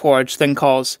inside forge, then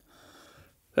calls,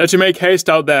 Let you make haste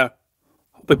out there.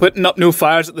 I'll be putting up new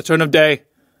fires at the turn of day,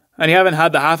 and you haven't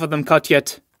had the half of them cut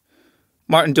yet.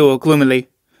 Martin Dole, gloomily,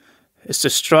 It's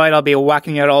destroyed, I'll be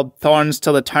whacking your old thorns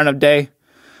till the turn of day.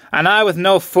 And I with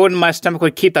no food in my stomach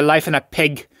would keep the life in a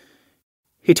pig.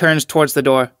 He turns towards the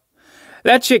door.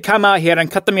 Let you come out here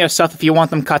and cut them yourself if you want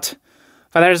them cut.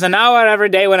 For there's an hour every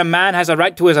day when a man has a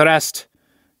right to his rest.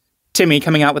 Timmy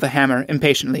coming out with a hammer,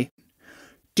 impatiently.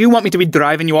 Do you want me to be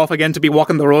driving you off again to be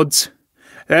walking the roads?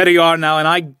 There you are now, and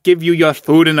I give you your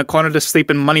food in a corner to sleep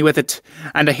and money with it.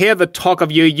 And to hear the talk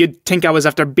of you, you'd think I was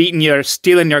after beating you or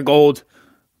stealing your gold.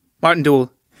 Martin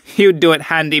Dole, you'd do it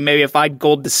handy maybe if I'd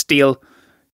gold to steal.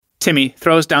 Timmy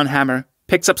throws down hammer,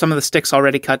 picks up some of the sticks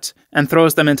already cut, and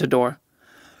throws them into door.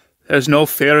 There's no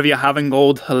fear of you having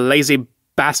gold, a lazy,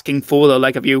 basking fool the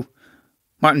like of you.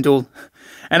 Martin Dole,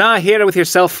 and I hear it with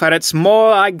yourself, for it's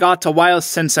more I got a while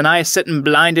since, and I sitting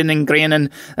blinding and graining,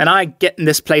 and I get in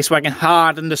this place working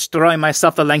hard and destroying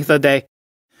myself the length of the day.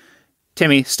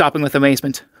 Timmy, stopping with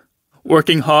amazement.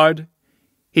 Working hard?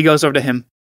 He goes over to him.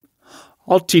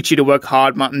 I'll teach you to work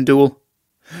hard, Martin Dole.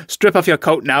 Strip off your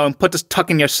coat now and put this tuck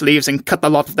in your sleeves and cut the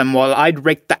lot of them while I'd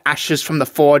rake the ashes from the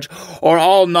forge, or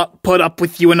I'll not put up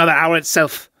with you another hour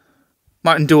itself.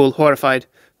 Martin Dole, horrified.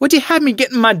 Would you have me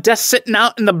getting my desk sitting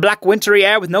out in the black wintry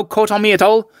air with no coat on me at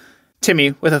all?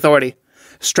 Timmy, with authority.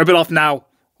 Strip it off now,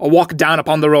 or walk down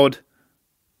upon the road.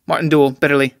 Martin Dole,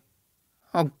 bitterly.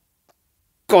 Oh,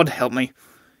 God help me.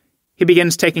 He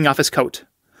begins taking off his coat.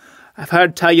 I've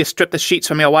heard tell you strip the sheets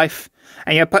from your wife,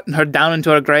 and you're putting her down into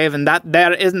her grave, and that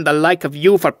there isn't the like of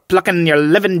you for plucking your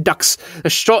living ducks the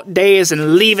short days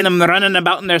and leaving them running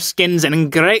about in their skins and in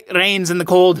great rains in the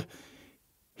cold.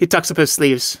 He tucks up his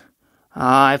sleeves.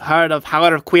 I've heard of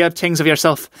however queer things of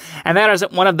yourself, and there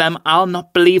isn't one of them I'll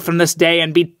not believe from this day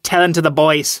and be telling to the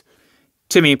boys.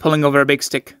 Timmy, pulling over a big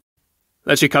stick.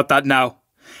 Let you cut that now,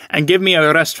 and give me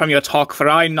a rest from your talk, for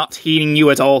I'm not heeding you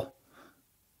at all.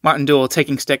 Martin Dole,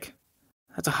 taking stick.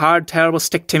 That's a hard, terrible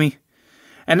stick, Timmy.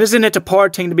 And isn't it a poor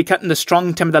thing to be cutting the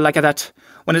strong timber like that,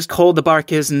 when it's cold the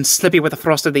bark is and slippy with the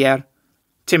frost of the air?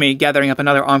 Timmy, gathering up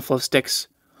another armful of sticks.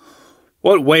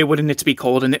 What way wouldn't it be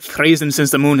cold, and it freezing since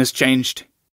the moon has changed?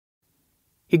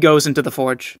 He goes into the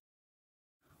forge.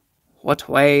 What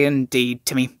way indeed,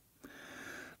 Timmy?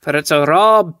 For it's a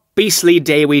raw, beastly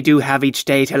day we do have each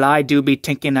day, till I do be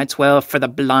thinking it's well for the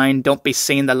blind don't be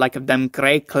seeing the like of them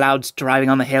grey clouds driving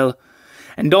on the hill,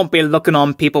 and don't be looking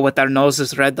on people with their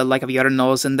noses red the like of your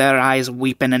nose, and their eyes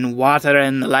weeping and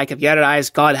watering the like of your eyes,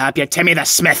 God help you, Timmy the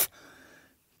smith.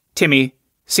 Timmy,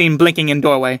 seen blinking in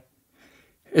doorway.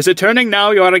 Is it turning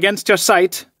now you are against your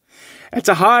sight? It's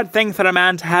a hard thing for a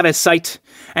man to have his sight,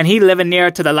 and he living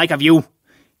near to the like of you.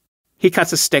 He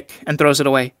cuts a stick and throws it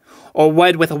away. Or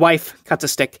wed with a wife, cuts a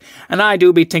stick, and I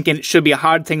do be thinking it should be a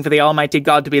hard thing for the Almighty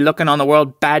God to be looking on the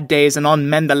world bad days and on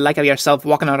men the like of yourself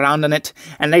walking around in it,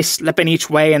 and they slipping each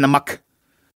way in the muck.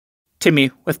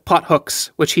 Timmy, with pot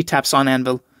hooks, which he taps on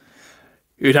anvil.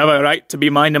 You'd have a right to be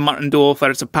minding Martin Dool,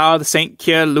 for it's a power the St.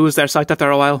 Kier lose their sight after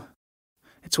a while.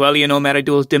 It's well you know Mary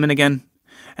Dool's dimming again,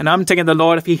 and I'm thinking the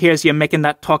Lord, if he hears you making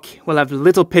that talk, will have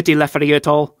little pity left for you at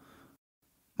all.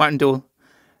 Martin Dool.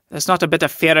 There's not a bit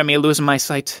of fear of me losing my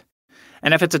sight.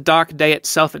 And if it's a dark day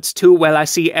itself, it's too well I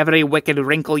see every wicked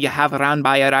wrinkle you have round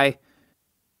by your eye.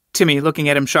 Timmy, looking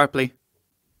at him sharply.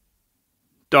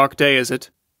 Dark day, is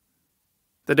it?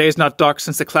 The day's not dark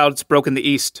since the clouds broke in the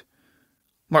east.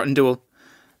 Martin Dool.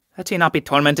 Let ye not be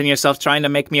tormenting yourself trying to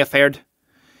make me afeard.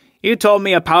 You told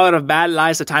me a power of bad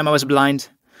lies the time I was blind,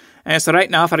 and it's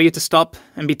right now for you to stop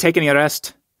and be taking your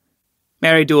rest.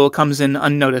 Mary Dool comes in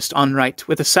unnoticed on right,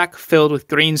 with a sack filled with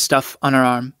green stuff on her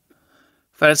arm.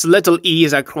 For it's little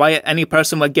ease or quiet any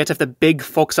person would get if the big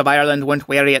folks of Ireland weren't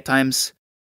weary at times.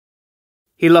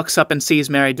 He looks up and sees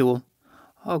Mary Dool.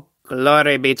 Oh,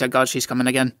 glory be to God, she's coming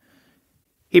again.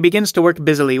 He begins to work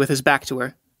busily with his back to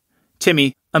her.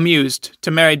 Timmy, amused, to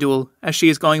Mary Dool as she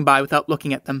is going by without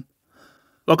looking at them.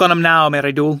 Look on him now,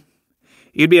 Mary Dool.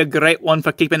 You'd be a great one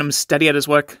for keeping him steady at his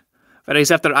work, for he's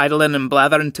after idling and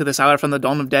blathering to this hour from the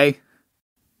dawn of day.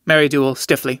 Mary Dool,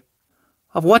 stiffly.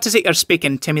 Of what is it you're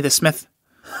speaking, Timmy the smith?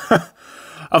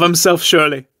 Of himself,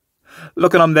 surely.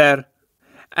 Look at him there,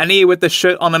 and he with the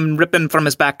shirt on him ripping from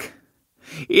his back.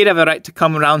 He'd have a right to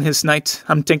come round his night,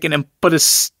 I'm thinking, and put a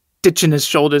stitch in his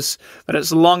shoulders, but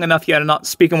it's long enough you're not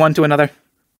speaking one to another.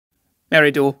 Mary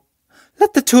Dool.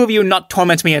 Let the two of you not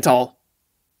torment me at all.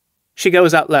 She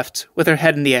goes out left, with her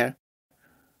head in the air.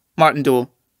 Martin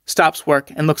Dool stops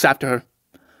work and looks after her.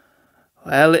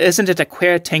 Well, isn't it a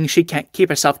queer thing she can't keep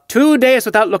herself 2 days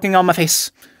without looking on my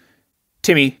face?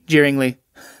 Timmy, jeeringly.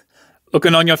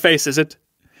 Looking on your face, is it?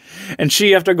 And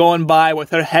she after going by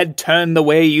with her head turned the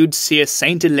way you'd see a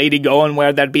sainted lady going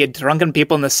where there'd be a drunken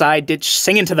people in the side ditch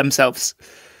singing to themselves.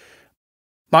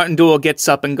 Martin Dool gets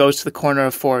up and goes to the corner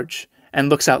of Forge and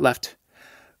looks out left.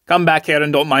 Come back here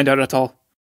and don't mind her at all.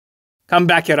 Come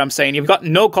back here, I'm saying. You've got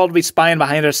no call to be spying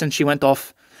behind her since she went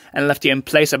off and left you in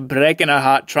place of breaking her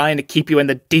heart trying to keep you in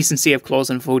the decency of clothes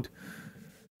and food.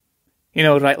 You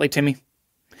know rightly, Timmy.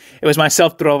 It was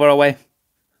myself drove her away.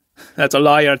 That's a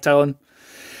lie you're telling.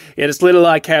 Yet it's little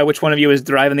I care which one of you is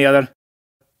driving the other.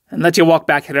 And let you walk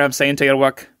back here, I'm saying, to your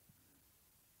work.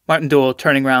 Martin Dool,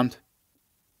 turning round.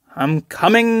 I'm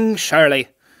coming, surely.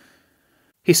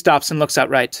 He stops and looks out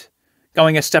right,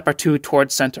 going a step or two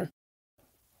towards centre.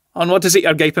 On what is it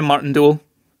you're gaping, Martin Dool?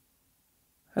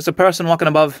 There's a person walking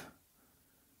above.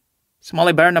 It's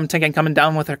Molly Byrne, I'm thinking, coming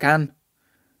down with her can.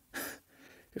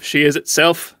 If she is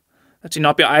itself, let you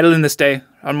not be idle in this day,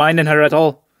 or minding her at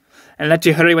all, and let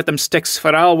you hurry with them sticks,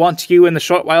 for I'll want you in the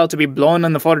short while to be blown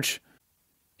in the forge.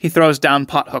 He throws down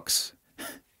pot hooks.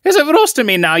 Is it roasting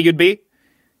me now you'd be?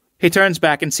 He turns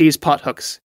back and sees pot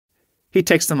hooks. He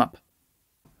takes them up.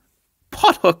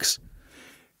 Pot hooks?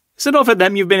 Is it over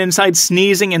them you've been inside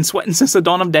sneezing and sweating since the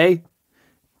dawn of day?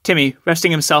 Timmy,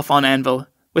 resting himself on anvil,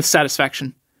 with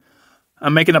satisfaction.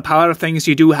 I'm making a power of things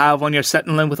you do have when you're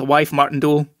settling with a wife, Martin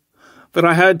Dool. For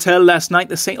I heard tell last night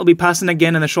the saint will be passing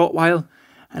again in a short while,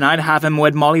 and I'd have him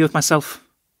wed Molly with myself.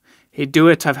 He'd do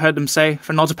it, I've heard them say,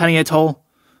 for not a penny at all.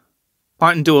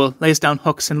 Martin Dool lays down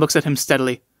hooks and looks at him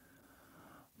steadily.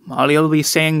 Molly'll be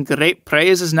saying great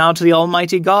praises now to the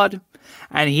Almighty God,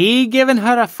 and he giving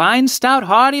her a fine, stout,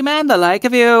 hearty man the like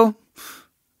of you.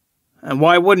 And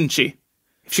why wouldn't she,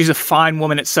 if she's a fine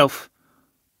woman itself?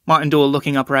 Martin Dool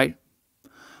looking upright.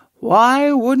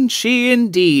 Why wouldn't she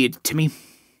indeed, Timmy?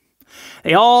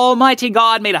 The Almighty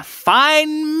God made a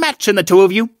fine match in the two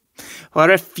of you. For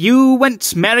if you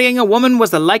went marrying a woman was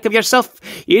the like of yourself,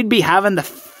 you'd be having the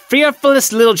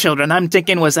fearfulest little children I'm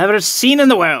thinking was ever seen in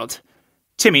the world.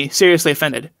 Timmy, seriously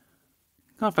offended.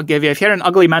 God forgive you, if you're an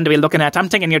ugly man to be looking at, I'm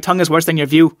thinking your tongue is worse than your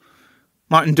view.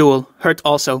 Martin Dool, hurt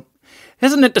also.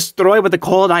 Isn't it destroyed with the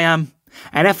cold I am?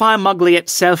 And if I'm ugly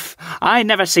itself, I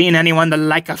never seen anyone the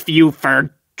like of you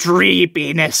for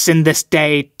dreepiness in this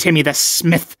day, Timmy the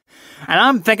smith. And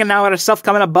I'm thinking now of yourself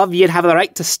coming above, you'd have the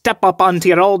right to step up onto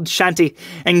your old shanty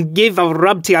and give a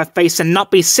rub to your face and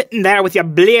not be sitting there with your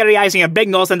bleary eyes and your big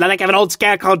nose and the like of an old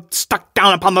scarecrow stuck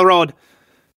down upon the road.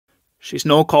 She's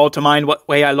no call to mind what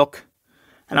way I look,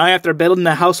 and I after building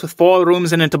a house with 4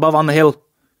 rooms in it above on the hill.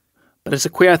 But it's a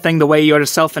queer thing the way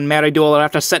yourself and Mary Dool are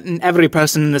after setting every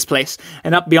person in this place,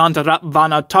 and up beyond to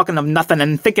Rapvan talking of nothing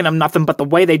and thinking of nothing but the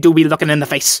way they do be looking in the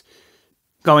face.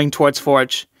 Going towards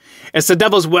Forge. It's the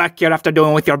devil's work you're after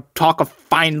doing with your talk of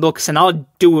fine looks, and I'll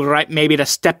do right maybe to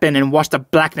step in and wash the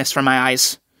blackness from my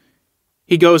eyes.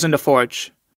 He goes into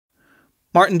Forge.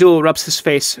 Martin Dool rubs his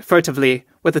face furtively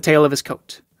with the tail of his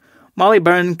coat. Molly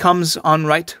Byrne comes on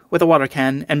right with a water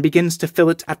can and begins to fill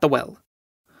it at the well.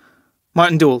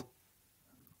 Martin Dool.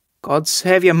 God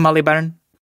save you, Molly Byrne.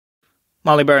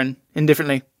 Molly Byrne,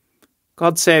 indifferently.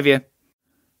 God save you.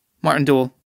 Martin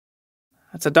Dool.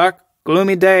 It's a dark,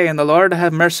 gloomy day, and the Lord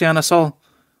have mercy on us all.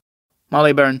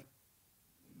 Molly Byrne.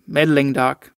 Middling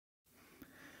dark.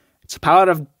 It's a power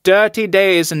of dirty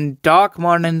days and dark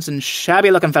mornings and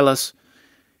shabby-looking fellows.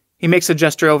 He makes a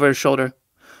gesture over his shoulder.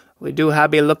 We do have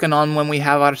be looking on when we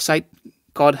have our sight,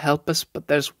 God help us, but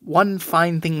there's one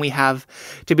fine thing we have,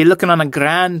 to be looking on a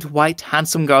grand, white,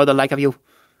 handsome girl the like of you.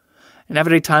 And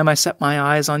every time I set my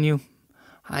eyes on you,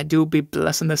 I do be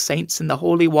blessing the saints in the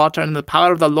holy water and the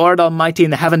power of the Lord Almighty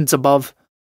in the heavens above.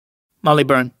 Molly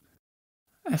Byrne.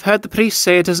 I've heard the priest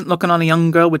say it isn't looking on a young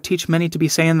girl would teach many to be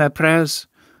saying their prayers.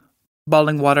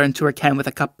 Bawling water into her can with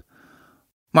a cup.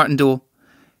 Martin Dool.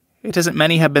 It isn't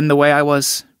many have been the way I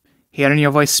was, hearing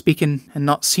your voice speaking and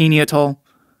not seeing you at all.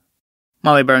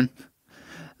 Molly Byrne.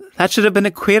 That should have been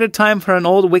a queer time for an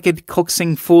old wicked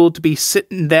coaxing fool to be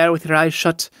sitting there with your eyes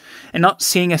shut and not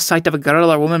seeing a sight of a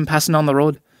girl or woman passing on the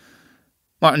road.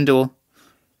 Martin Dool.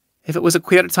 If it was a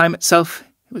queer time itself,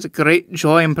 it was a great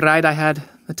joy and pride I had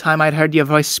the time I'd heard your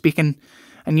voice speaking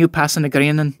and you passing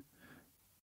agreeing,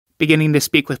 beginning to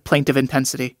speak with plaintive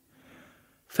intensity.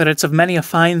 For it's of many a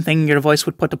fine thing your voice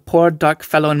would put a poor dark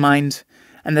fellow in mind,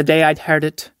 and the day I'd heard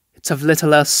it, it's of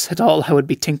little else at all I would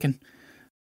be thinking.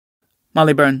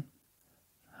 Molly Byrne.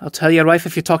 I'll tell your wife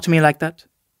if you talk to me like that.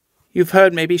 You've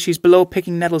heard, maybe, she's below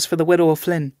picking nettles for the widow of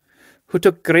Flynn, who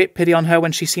took great pity on her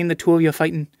when she seen the 2 of you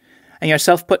fighting, and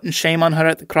yourself putting shame on her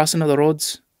at the crossing of the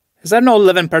roads. Is there no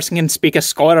living person can speak a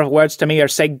score of words to me or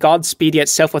say Godspeed you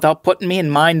itself without putting me in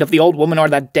mind of the old woman or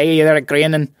that day you're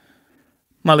agreeing in?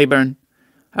 Molly Byrne.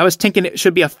 I was thinking it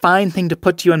should be a fine thing to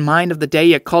put you in mind of the day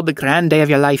you called the grand day of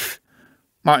your life.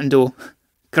 Martin Dool.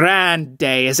 Grand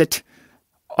day, is it?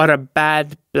 Or a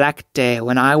bad black day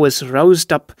when I was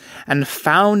roused up and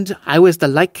found I was the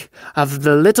like of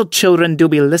the little children do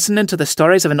be listening to the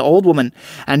stories of an old woman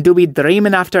and do be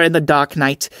dreaming after in the dark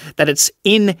night that it's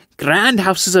in grand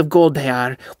houses of gold they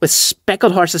are with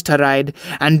speckled horses to ride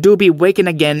and do be waking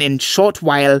again in short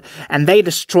while and they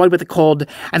destroyed with the cold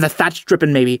and the thatch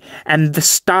dripping maybe and the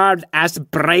starved ass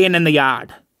braying in the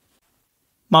yard.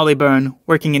 Molly Byrne,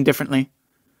 working indifferently.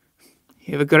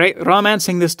 You have a great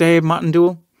romancing this day, Martin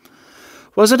Dool.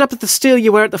 Was it up at the still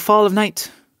you were at the fall of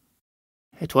night?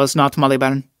 It was not, Molly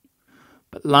Byrne,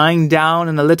 but lying down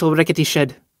in a little rickety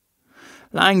shed.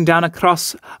 Lying down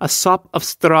across a sop of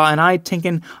straw, and I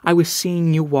thinking I was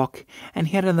seeing you walk, and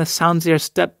hearing the sounds of your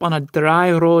step on a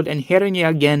dry road, and hearing you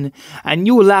again, and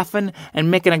you laughing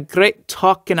and making a great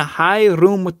talk in a high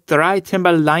room with dry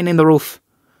timber lining the roof.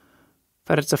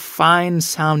 For it's a fine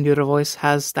sound your voice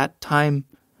has that time,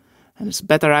 and it's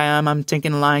better I'm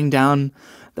thinking lying down,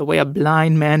 the way a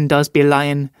blind man does be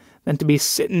lying, than to be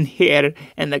sitting here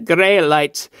in the grey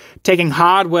light, taking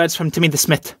hard words from Timmy the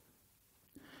Smith.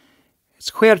 It's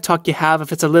queer talk you have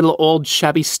if it's a little old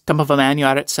shabby stump of a man you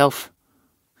are itself.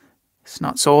 It's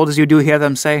not so old as you do hear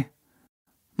them say.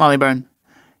 Molly Byrne.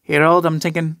 You're old, I'm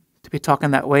thinking, to be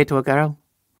talking that way to a girl.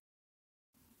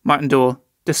 Martin Dool,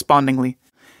 despondingly.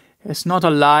 It's not a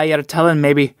lie you're telling,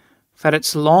 maybe, for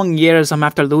it's long years I'm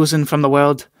after losing from the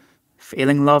world,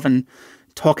 feeling love and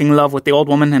talking love with the old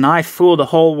woman, and I fool the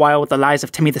whole while with the lies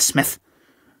of Timmy the Smith.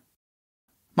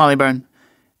 Molly Byrne.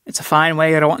 It's a fine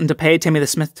way you're wanting to pay Timmy the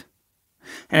Smith.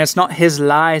 And it's not his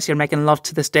lies you're making love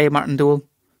to this day, Martin Dool.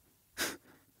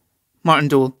 Martin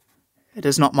Dool. It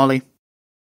is not Molly.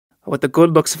 But with the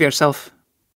good looks of yourself.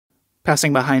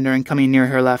 Passing behind her and coming near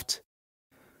her left.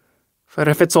 For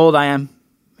if it's old I am,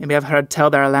 maybe I've heard tell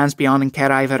there are lands beyond in Ker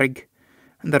Iverig,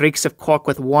 and the reeks of Cork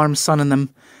with warm sun in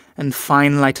them, and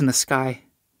fine light in the sky.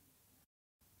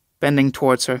 Bending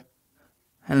towards her.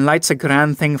 And light's a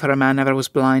grand thing for a man ever was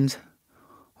blind,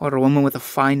 or a woman with a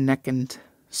fine neck and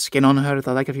skin on her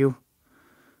the like of you.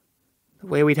 The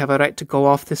way we'd have a right to go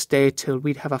off this day till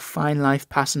we'd have a fine life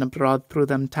passing abroad through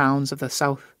them towns of the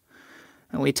south,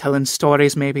 And we telling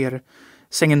stories maybe, or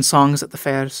singing songs at the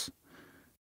fairs.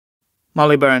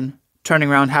 Molly Byrne, turning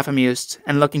round half amused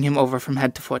and looking him over from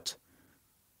head to foot.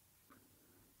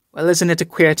 Well, isn't it a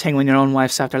queer thing when your own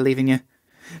wife's after leaving you?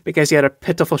 Because you had a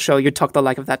pitiful show, you'd talk the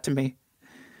like of that to me.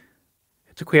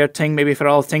 It's a queer thing, maybe for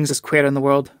all things is queer in the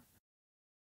world.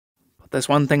 But there's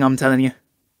one thing I'm telling you.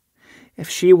 If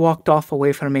she walked off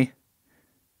away from me,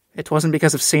 it wasn't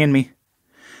because of seeing me.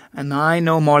 And I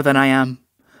know more than I am,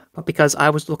 but because I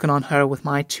was looking on her with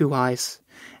my 2 eyes,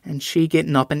 and she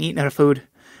getting up and eating her food,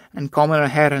 and combing her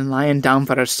hair and lying down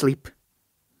for her sleep.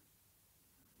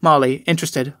 Molly,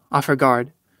 interested, off her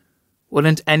guard.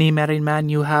 Wouldn't any married man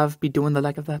you have be doing the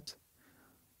like of that?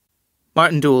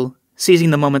 Martin Dool,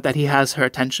 seizing the moment that he has her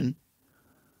attention.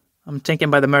 I'm thinking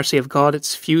by the mercy of God,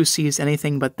 it's few sees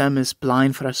anything but them is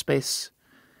blind for a space.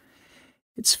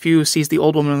 It's few sees the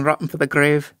old woman rotting for the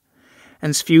grave,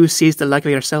 and it's few sees the like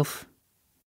of yourself.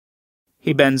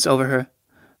 He bends over her,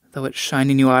 though it's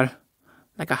shining you are,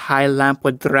 like a high lamp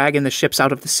would dragging the ships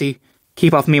out of the sea.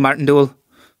 Keep off me, Martin Dool.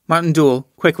 Martin Dool,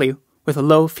 quickly, with a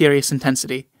low, furious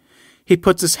intensity. He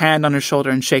puts his hand on her shoulder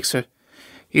and shakes her.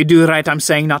 You do right, I'm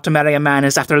saying, not to marry a man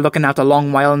is after looking out a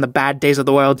long while in the bad days of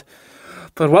the world.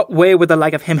 But what way would the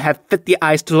like of him have fit the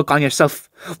eyes to look on yourself?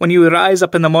 When you rise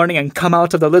up in the morning and come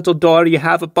out of the little door you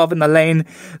have above in the lane,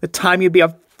 the time you'd be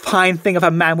a fine thing if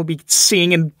a man would be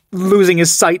seeing and losing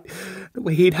his sight, the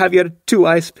way he'd have your 2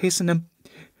 eyes facing him.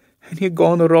 And he'd go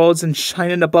on the roads and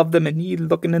shining above them, and he'd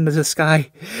looking into the sky,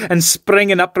 and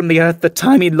springing up from the earth the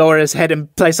time he'd lower his head in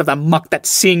place of the muck that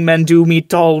seeing men do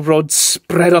meet all roads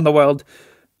spread on the world.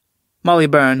 Molly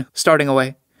Byrne, starting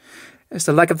away. It's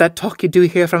the like of that talk you do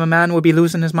hear from a man would be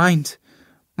losing his mind.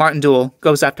 Martin Dool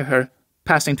goes after her,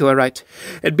 passing to her right.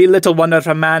 It'd be little wonder if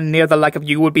a man near the like of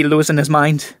you would be losing his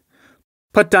mind.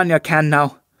 Put down your can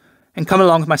now, and come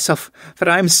along with myself, for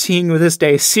I am seeing you this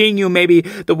day, seeing you maybe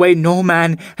the way no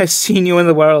man has seen you in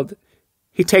the world.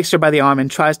 He takes her by the arm and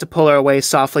tries to pull her away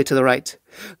softly to the right.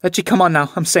 Let ye come on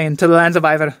now, I'm saying, to the lands of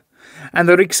Ivor, and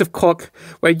the reeks of Cork,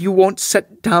 where you won't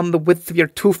set down the width of your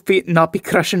 2 feet and not be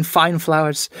crushing fine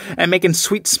flowers, and making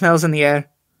sweet smells in the air.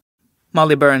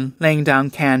 Molly Byrne, laying down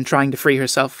can, trying to free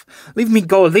herself. Leave me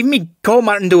go,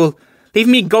 Martin Dool. Leave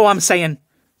me go, I'm saying.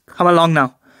 Come along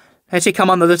now. Let ye come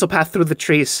on the little path through the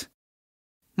trees.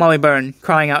 Molly Byrne,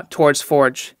 crying out towards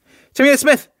Forge. Timmy the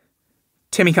Smith!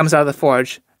 Timmy comes out of the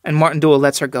forge, and Martin Dool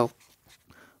lets her go.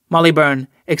 Molly Byrne,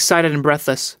 excited and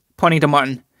breathless, pointing to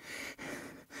Martin.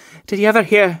 Did you ever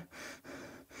hear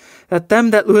that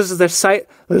them that loses their sight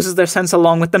loses their sense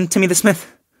along with them, Timmy the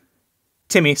Smith?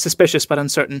 Timmy, suspicious but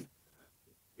uncertain.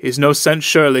 He's no sense,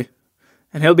 surely,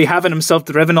 and he'll be having himself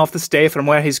driven off this day from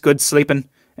where he's good sleeping,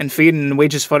 and feeding and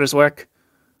wages for his work.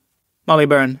 Molly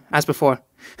Byrne, as before.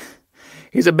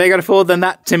 He's a bigger fool than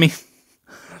that, Timmy.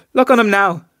 Look on him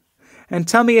now, and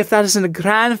tell me if that isn't a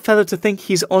grand fellow to think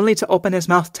he's only to open his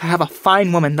mouth to have a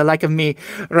fine woman, the like of me,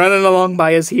 running along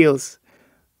by his heels.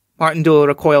 Martin Dool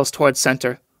recoils towards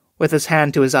centre, with his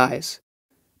hand to his eyes.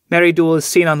 Mary Dool is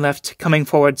seen on left, coming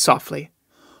forward softly.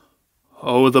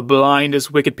 Oh, the blind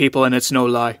is wicked people, and it's no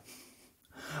lie.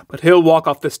 But he'll walk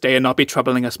off this day and not be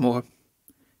troubling us more.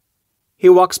 He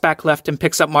walks back left and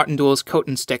picks up Martin Dool's coat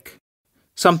and stick.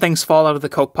 Some things fall out of the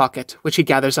coat pocket, which he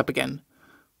gathers up again.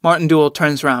 Martin Dool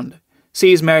turns round,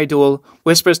 sees Mary Dool,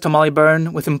 whispers to Molly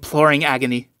Byrne with imploring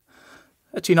agony.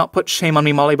 Let ye not put shame on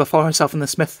me, Molly, before herself and the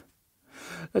smith.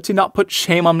 Let ye not put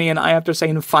shame on me, and I after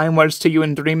saying fine words to you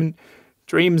in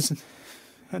dreams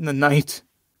in the night.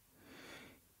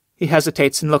 He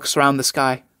hesitates and looks round the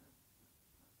sky.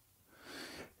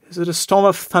 Is it a storm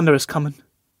of thunder is coming?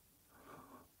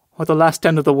 Or the last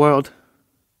end of the world?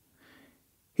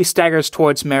 He staggers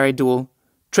towards Mary Dool,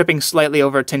 tripping slightly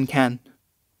over a tin can.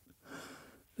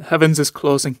 The heavens is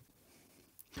closing.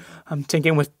 I'm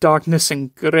thinking with darkness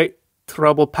and great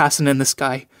trouble passing in the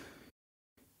sky.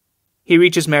 He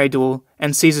reaches Mary Dool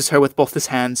and seizes her with both his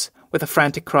hands, with a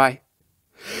frantic cry.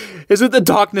 Is it the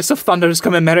darkness of thunder is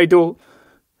coming, Mary Dool?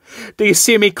 Do you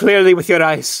see me clearly with your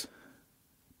eyes?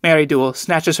 Mary Dool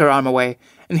snatches her arm away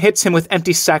and hits him with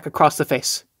empty sack across the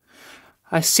face.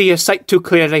 I see your sight too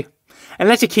clearly, and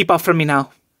let you keep off from me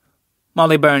now.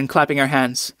 Molly Byrne clapping her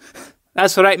hands.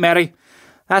 That's right, Mary.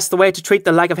 That's the way to treat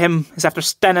the like of him, is after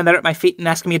standing there at my feet and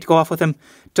asking me to go off with him,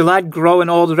 till I'd grow an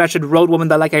old wretched road woman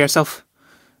the like of yourself.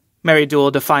 Mary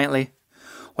Dool defiantly.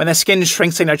 When the skin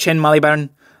shrinks in her chin, Molly Byrne,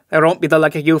 there won't be the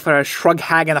like of you for a shrug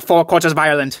hag in the 4 quarters of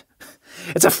Ireland.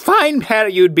 It's a fine pair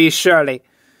you'd be, surely.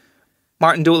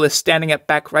 Martin Dool is standing at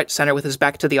back right centre with his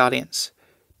back to the audience.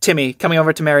 Timmy, coming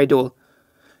over to Mary Dool.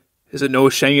 Is it no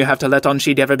shame you have to let on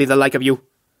she'd ever be the like of you?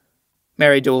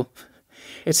 Mary Dool.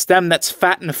 It's them that's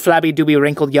fat and flabby do be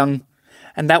wrinkled young,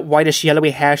 and that whitish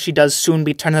yellowy hair she does soon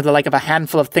be turning the like of a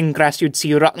handful of thin grass you'd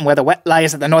see rotting where the wet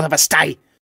lies at the north of a sty.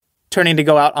 Turning to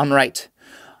go out on right.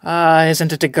 Ah,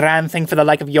 isn't it a grand thing for the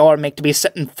like of your make to be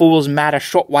sitting fools mad a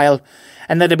short while,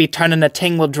 and that to be turning a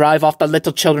ting will drive off the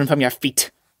little children from your feet.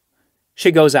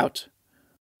 She goes out.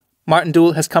 Martin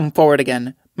Dool has come forward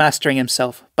again, mastering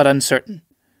himself, but uncertain.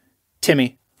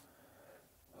 Timmy.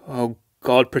 Oh,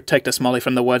 God protect us, Molly,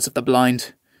 from the words of the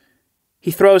blind. He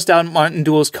throws down Martin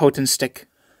Dool's coat and stick.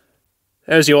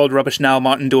 There's your old rubbish now,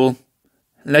 Martin Dool.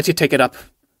 Let you take it up,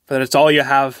 for it's all you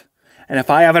have, and if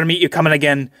I ever meet you coming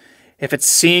again, if it's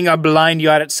seeing or blind you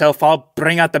are itself, I'll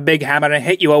bring out the big hammer and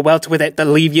hit you a welt with it to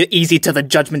leave you easy till the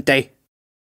judgment day.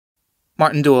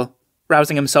 Martin Dool,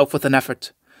 rousing himself with an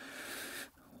effort.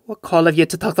 What call have ye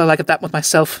to talk the like of that with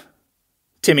myself?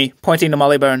 Timmy, pointing to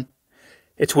Molly Byrne.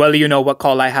 It's well you know what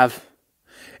call I have.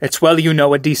 It's well you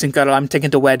know a decent girl I'm taking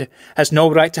to wed has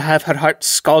no right to have her heart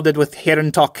scalded with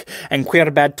hearing talk and queer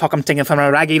bad talk I'm taking from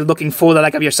a raggy-looking fool the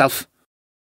like of yourself.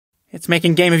 It's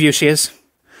making game of you, she is.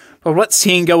 But what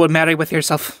seeing girl would marry with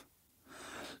yourself?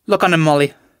 Look on him,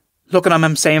 Molly. Look on him,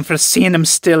 I'm saying, for seeing him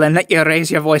still, and let you raise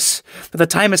your voice. For the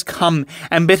time has come,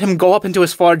 and bid him go up into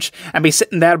his forge, and be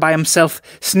sitting there by himself,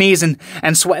 sneezing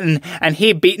and sweating, and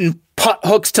he beating pot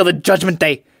hooks till the judgment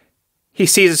day. He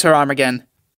seizes her arm again.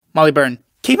 Molly Byrne.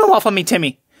 Keep him off on me,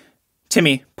 Timmy.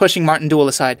 Timmy, pushing Martin Dool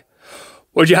aside.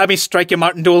 Would you have me strike you,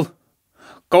 Martin Dool?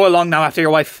 Go along now after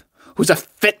your wife, who's a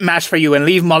fit match for you, and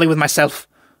leave Molly with myself.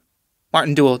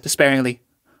 Martin Dool, despairingly.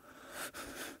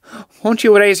 Won't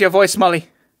you raise your voice, Molly,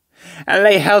 and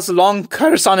lay hell's long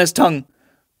curse on his tongue?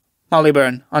 Molly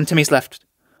Byrne, on Timmy's left.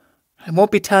 I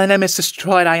won't be telling him it's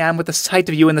destroyed I am with the sight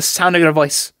of you and the sound of your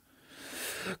voice.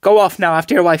 Go off now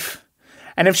after your wife,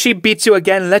 and if she beats you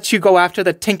again, let you go after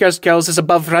the tinker's girls as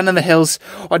above running the hills,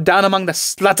 or down among the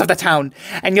sluts of the town,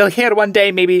 and you'll hear one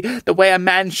day, maybe, the way a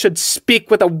man should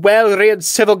speak with a well-reared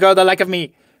civil girl the like of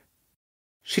me.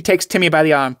 She takes Timmy by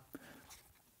the arm.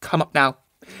 Come up now,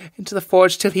 into the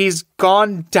forge till he's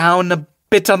gone down a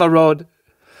bit on the road,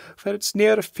 for it's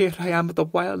near a fear I am of the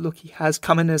wild look he has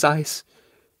come in his eyes.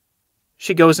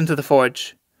 She goes into the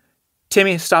forge.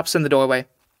 Timmy stops in the doorway.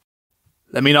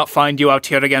 Let me not find you out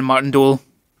here again, Martin Dool.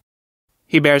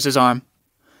 He bears his arm.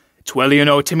 It's well you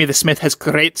know Timmy the Smith has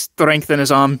great strength in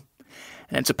his arm,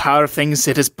 and it's a power of things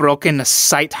it has broken a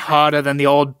sight harder than the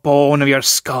old bone of your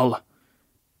skull.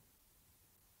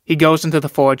 He goes into the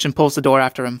forge and pulls the door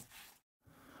after him.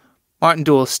 Martin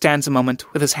Dool stands a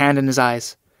moment with his hand in his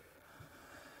eyes.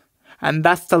 And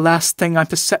that's the last thing I'm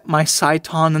to set my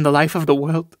sight on in the life of the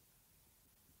world.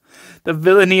 The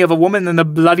villainy of a woman and the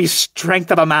bloody strength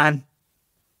of a man.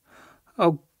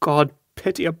 Oh, God,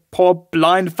 pity a poor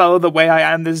blind fellow the way I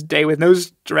am this day, with no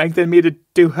strength in me to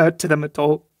do hurt to them at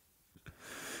all.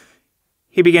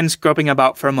 He begins groping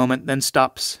about for a moment, then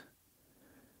stops.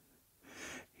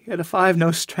 Yet if I have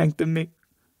no strength in me,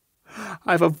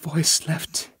 I've a voice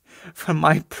left for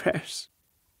my prayers.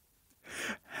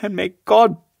 And may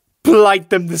God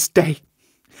blight them this day,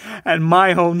 and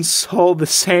my own soul the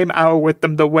same hour with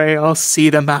them, the way I'll see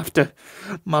them after.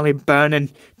 Molly Byrne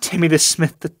and Timmy the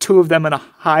Smith, the two of them in a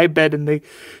high bed and they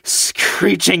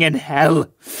screeching in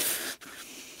hell.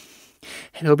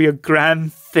 It'll be a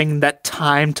grand thing that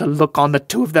time to look on the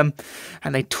two of them,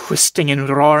 and they twisting and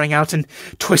roaring out and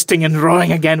twisting and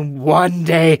roaring again one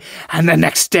day and the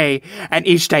next day, and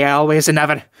each day always and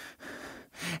ever.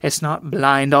 It's not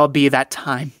blind I'll be that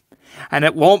time, and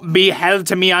it won't be hell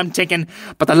to me I'm taking,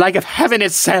 but the like of heaven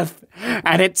itself,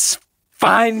 and it's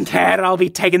fine care I'll be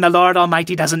taking the Lord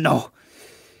Almighty doesn't know.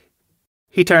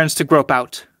 He turns to grope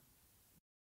out.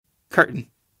 Curtain.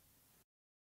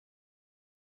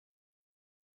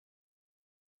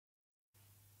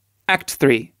 Act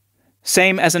 3.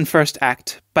 Same as in first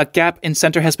act, but gap in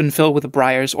center has been filled with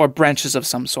briars or branches of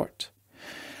some sort.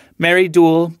 Mary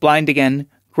Dool, blind again,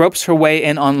 gropes her way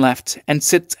in on left and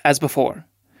sits as before.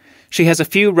 She has a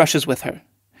few rushes with her.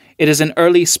 It is an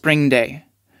early spring day.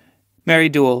 Mary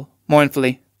Dool,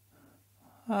 mournfully.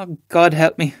 Oh, God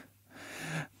help me.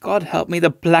 God help me, the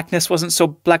blackness wasn't so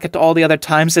black at all the other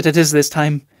times that it is this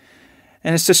time.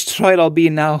 And it's destroyed I'll be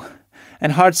now,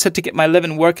 and hard set to get my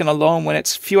living working alone when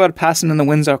it's few are passing and the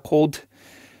winds are cold.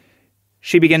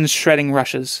 She begins shredding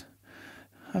rushes.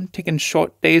 I'm taking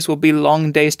short days will be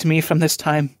long days to me from this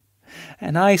time,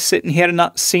 and I sitting here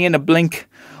not seeing a blink,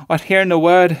 or hearing a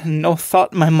word, and no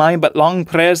thought in my mind but long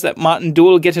prayers that Martin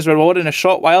Dool get his reward in a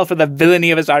short while for the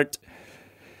villainy of his art.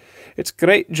 It's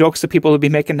great jokes the people will be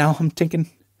making now, I'm thinking,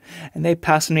 and they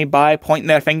passing me by, pointing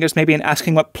their fingers maybe and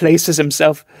asking what place is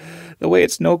himself. The way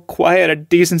it's no quiet or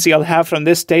decency I'll have from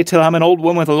this day till I'm an old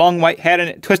woman with long white hair and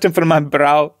it twisting from my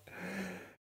brow.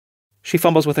 She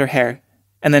fumbles with her hair,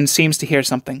 and then seems to hear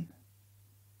something.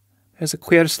 There's a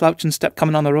queer slouching step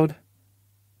coming on the road.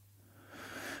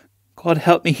 God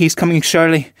help me, he's coming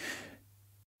surely.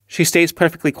 She stays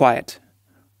perfectly quiet.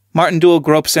 Martin Dool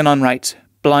gropes in on right,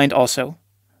 blind also.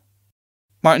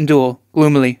 Martin Dool,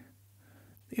 gloomily.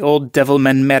 The old devil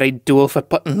men married Dool for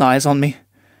putting lies on me,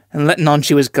 and letting on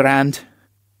she was grand.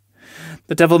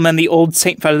 The devil men the old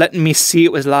saint for letting me see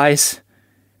it was lies.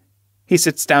 He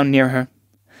sits down near her.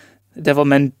 The devil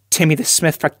men Timmy the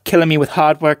smith for killing me with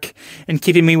hard work, and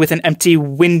keeping me with an empty,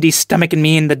 windy stomach in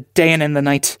me in the day and in the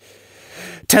night.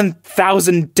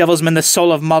 10,000 devils men the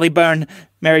soul of Molly Byrne.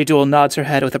 Mary Dool nods her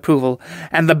head with approval.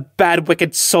 And the bad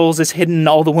wicked souls is hidden in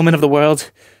all the women of the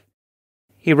world.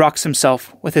 He rocks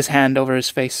himself with his hand over his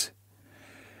face.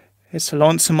 It's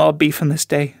lonesome I'll be from this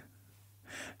day.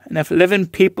 And if living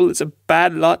people is a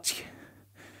bad lot,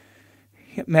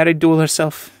 yet Mary Dool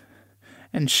herself,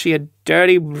 and she a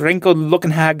dirty,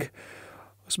 wrinkled-looking hag,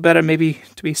 was better maybe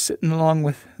to be sitting along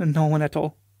with than no one at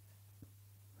all.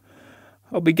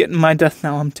 I'll be getting my death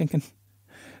now, I'm thinking.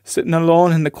 Sitting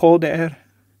alone in the cold air,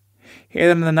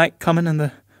 hearing the night coming and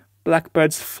the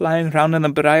blackbirds flying round in the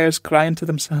briars crying to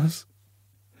themselves.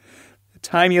 The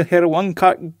time you'll hear one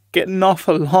cart getting off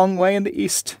a long way in the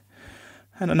east,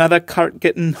 and another cart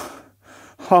getting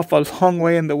off a long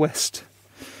way in the west.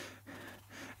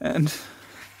 And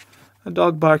a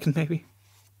dog barking maybe.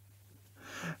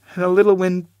 And a little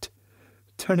wind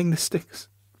turning the sticks.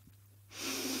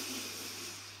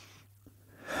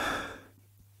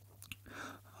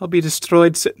 I'll be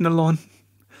destroyed sitting alone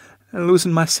and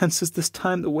losing my senses this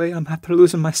time the way I'm after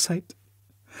losing my sight.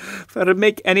 For it'd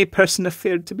make any person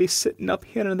afeard to be sitting up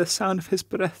hearing the sound of his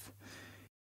breath.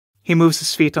 He moves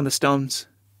his feet on the stones,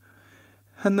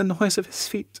 and the noise of his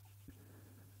feet.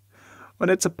 When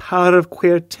it's a power of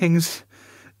queer things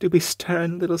do be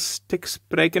stirring, little sticks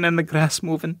breaking and the grass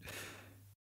moving.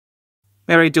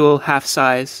 Mary Dool half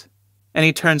sighs, and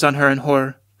he turns on her in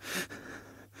horror.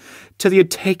 Till you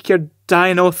take your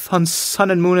dying oath on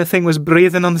sun and moon a thing was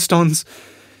breathing on the stones.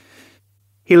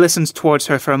 He listens towards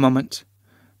her for a moment,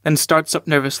 then starts up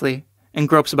nervously and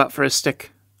gropes about for his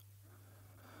stick.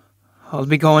 I'll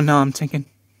be going now, I'm thinking,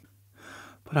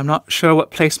 but I'm not sure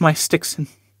what place my stick's in,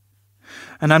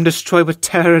 and I'm destroyed with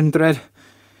terror and dread.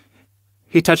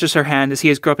 He touches her hand as he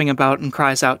is groping about and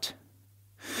cries out,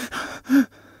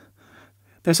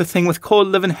 There's a thing with cold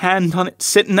living hand on it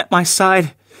sitting at my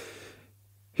side.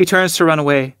 He turns to run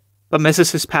away, but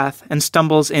misses his path and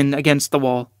stumbles in against the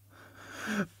wall.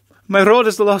 My road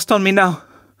is lost on me now.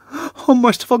 Oh,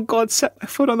 merciful God, set my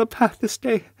foot on the path this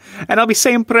day, and I'll be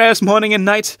saying prayers morning and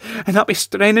night, and not be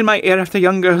straining my ear after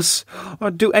young girls,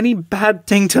 or do any bad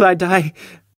thing till I die.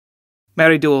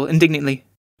 Mary Dool, indignantly,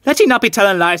 Let ye not be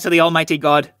telling lies to the Almighty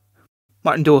God.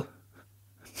 Martin Dool,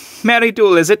 Mary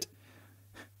Dool, is it?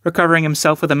 Recovering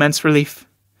himself with immense relief.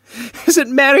 Is it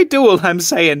Mary Dool, I'm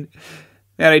saying?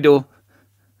 Mary Dool,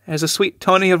 there's a sweet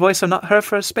tone in your voice I've not heard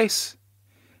for a space.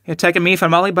 You're taking me for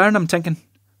Molly Byrne, I'm thinking.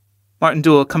 Martin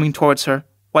Dool coming towards her,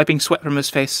 wiping sweat from his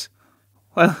face.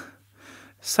 Well,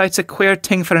 sight's a queer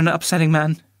thing for an upsetting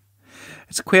man.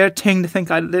 It's a queer thing to think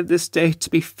I'd live this day to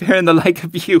be fearing the like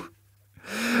of you.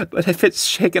 But if it's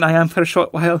shaken I am for a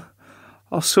short while,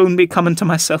 I'll soon be coming to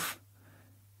myself.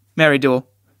 Mary Dool,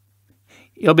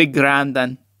 you'll be grand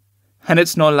then, and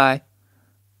it's no lie.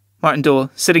 Martin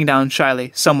Dool, sitting down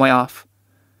shyly, some way off.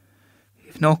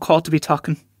 You've no call to be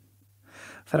talking,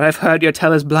 for I've heard your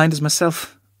tell as blind as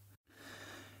myself.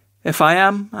 If I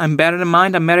am, I'm bearing in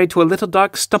mind I'm married to a little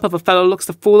dark stump of a fellow looks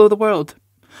the fool of the world,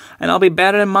 and I'll be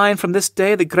bearing in mind from this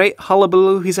day the great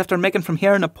hullabaloo he's after making from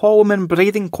hearing a poor woman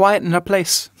breathing quiet in her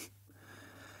place.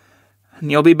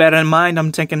 And you'll be bearing in mind,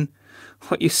 I'm thinking,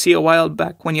 what you see a while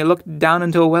back when you looked down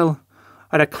into a well,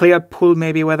 or a clear pool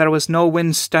maybe where there was no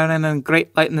wind stirring and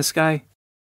great light in the sky.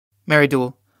 Mary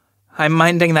Dool, I'm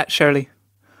minding that surely.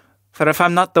 For if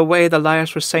I'm not the way the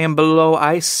liars were saying below,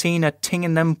 I seen a thing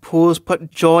in them pools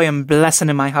put joy and blessing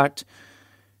in my heart.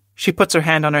 She puts her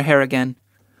hand on her hair again.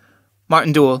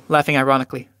 Martin Dool, laughing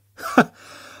ironically.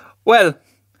 Well,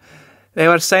 they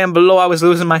were saying below I was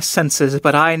losing my senses,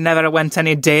 but I never went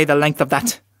any day the length of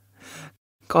that.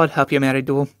 God help you, Mary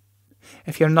Dool.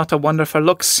 If you're not a wonder for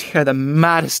looks, you're the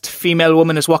maddest female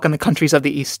woman as walk in the countries of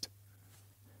the East.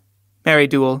 Mary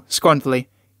Dool, scornfully.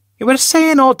 You were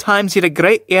saying old times you'd a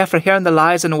great ear for hearing the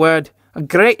lies in a word. A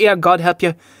great ear, God help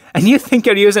you. And you think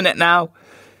you're using it now.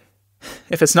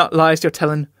 If it's not lies you're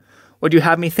telling, Would you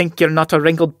have me think you're not a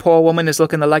wrinkled poor woman is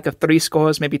looking the like of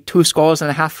 60, maybe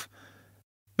 62.5?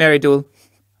 Mary Dool.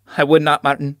 I would not,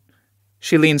 Martin.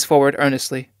 She leans forward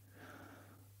earnestly.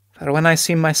 For when I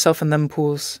seen myself in them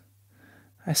pools,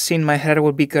 I seen my hair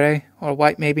would be grey, or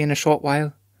white maybe in a short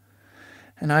while.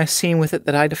 And I seen with it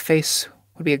that I'd a face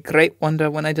would be a great wonder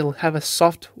when I'd have a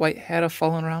soft white hair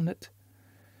a-falling round it.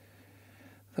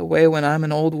 The way when I'm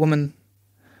an old woman,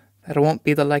 there won't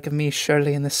be the like of me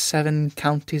surely in the 7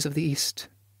 counties of the East.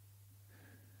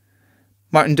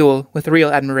 Martin Dool, with real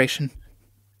admiration.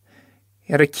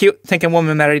 You're a cute thinking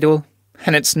woman, Mary Dool,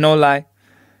 and it's no lie.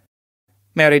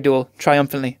 Mary Dool,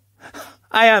 triumphantly.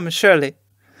 I am, surely.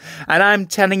 And I'm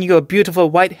telling you a beautiful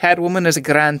white-haired woman is a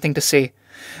grand thing to say.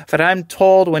 For I'm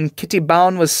told when Kitty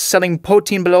Bown was selling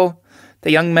poteen below,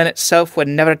 the young men itself would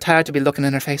never tire to be looking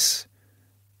in her face.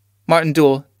 Martin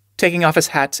Dool, taking off his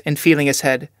hat and feeling his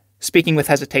head, speaking with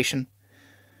hesitation.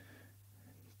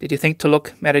 Did you think to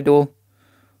look, Mary Dool?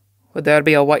 Would there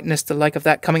be a whiteness the like of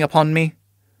that coming upon me?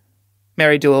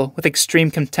 Mary Dool, with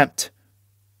extreme contempt.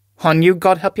 On you,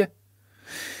 God help you?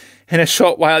 In a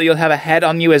short while you'll have a head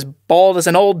on you as bald as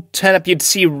an old turnip you'd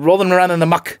see rolling around in the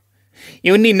muck.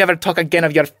 You need never talk again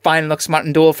of your fine looks,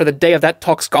 Martin Dool, for the day of that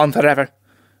talk's gone forever.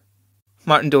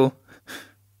 Martin Dool.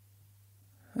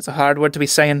 That's a hard word to be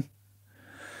saying.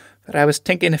 But I was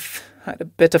thinking if I had a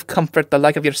bit of comfort the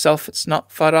like of yourself, it's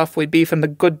not far off we'd be from the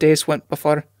good days went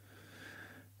before.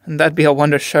 And that'd be a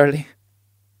wonder, surely.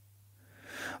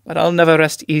 But I'll never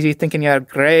rest easy thinking you're a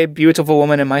grey, beautiful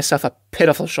woman and myself a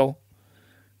pitiful show.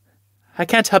 I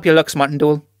can't help your looks, Martin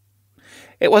Dool.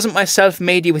 It wasn't myself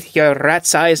made you with your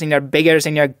rat's eyes and your big ears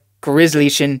and your grizzly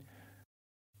chin.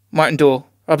 Martin Dool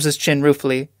rubs his chin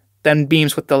ruefully, then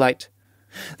beams with delight.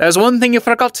 There's one thing you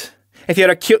forgot, if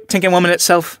you're a cute thinking woman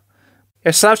itself.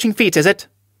 Your slouching feet, is it?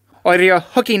 Or your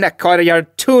hooky neck, or your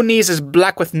 2 knees is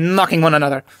black with knocking one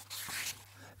another.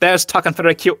 There's talking for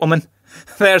a cute woman.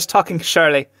 There's talking,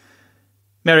 surely.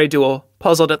 Mary Dool,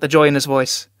 puzzled at the joy in his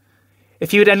voice.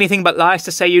 If you'd anything but lies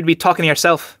to say, you'd be talking to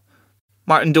yourself.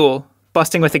 Martin Dool,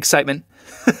 busting with excitement.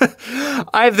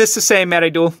 I've this to say,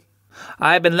 Mary Dool.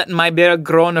 I've been letting my beard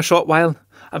grow in a short while.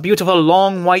 A beautiful,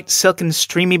 long, white, silken,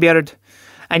 streamy beard.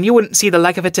 And you wouldn't see the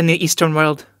like of it in the Eastern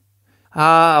world.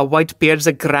 Ah, a white beard's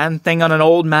a grand thing on an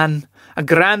old man. A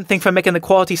grand thing for making the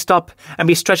quality stop and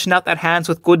be stretching out their hands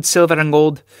with good silver and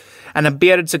gold. And a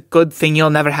beard's a good thing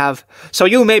you'll never have. So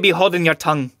you may be holding your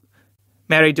tongue.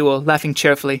 Mary Dool, laughing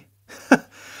cheerfully.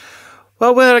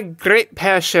 Well, we're a great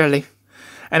pair, surely.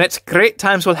 And it's great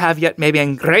times we'll have yet, maybe,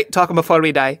 and great talking before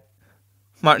we die.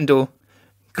 Martin Dool.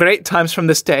 Great times from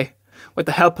this day, with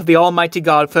the help of the Almighty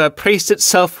God, for a priest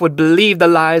itself would believe the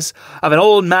lies of an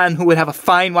old man who would have a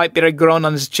fine white beard grown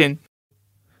on his chin.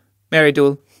 Mary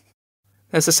Dool.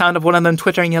 There's the sound of one of them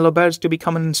twittering yellow birds to be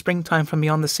coming in springtime from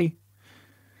beyond the sea.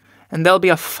 And there'll be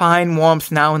a fine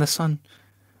warmth now in the sun,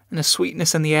 and a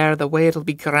sweetness in the air, the way it'll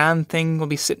be grand thing, we'll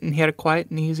be sitting here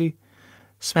quiet and easy,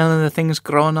 smelling the things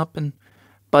growing up and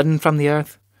budding from the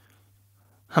earth.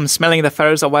 I'm smelling the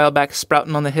furze a while back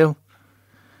sprouting on the hill,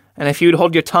 and if you'd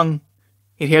hold your tongue,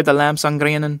 you'd hear the lambs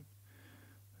ungraining,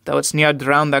 though it's near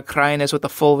drowned their crying is with the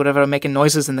full river making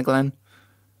noises in the glen.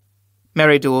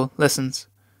 Mary Dool listens.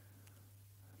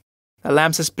 The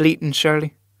lambs is bleating,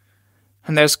 surely,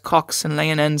 and there's cocks and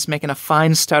laying hens making a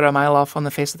fine stir a mile off on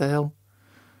the face of the hill.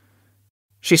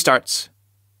 She starts.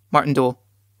 Martin Dool.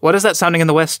 What is that sounding in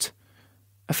the west?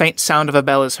 A faint sound of a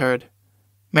bell is heard.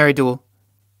 Mary Dool.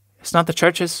 It's not the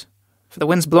churches, for the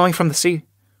wind's blowing from the sea.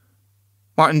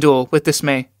 Martin Dool, with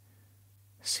dismay.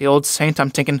 It's the old saint,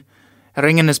 I'm thinking,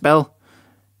 ringing his bell.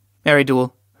 Mary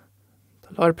Dool.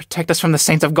 The Lord protect us from the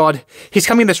saint of God. He's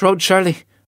coming this road, surely.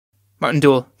 Martin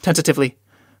Dool, tentatively.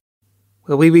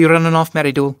 Will we be running off,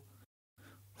 Mary Dool?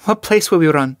 What place will we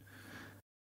run?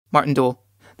 Martin Dool.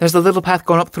 There's the little path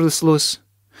going up through the sluice.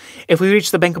 If we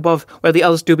reach the bank above, where the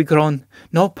elves do be grown,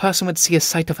 no person would see a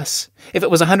sight of us, if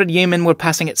it was 100 yeomen were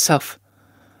passing itself.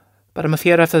 But I'm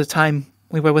afeard after the time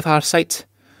we were with our sight,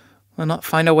 we'll not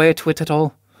find our way to it at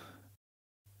all.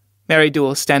 Mary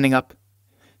Dool, standing up.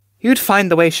 You'd find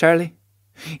the way, surely.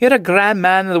 You're a grand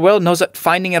man, and the world knows that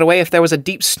finding it a way if there was a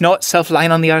deep snow itself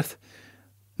lying on the earth.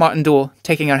 Martin Dool,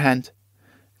 taking her hand.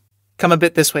 Come a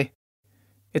bit this way.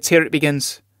 It's here it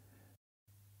begins.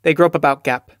 They grope about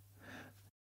gap.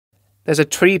 There's a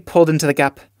tree pulled into the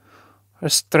gap. A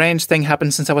strange thing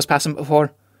happened since I was passing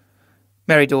before.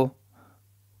 Mary Dool.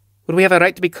 Would we have a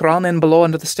right to be crawling in below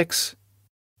under the sticks?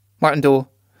 Martin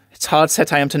Dool. It's hard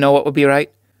set I am to know what would be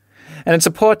right. And it's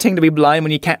a poor thing to be blind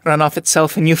when you can't run off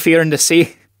itself and you fearing to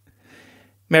see.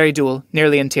 Mary Dool,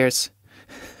 nearly in tears.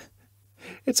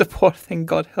 It's a poor thing,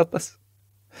 God help us.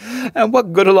 And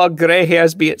what good'll our grey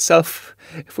hairs be itself,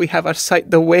 if we have our sight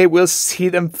the way we'll see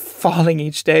them falling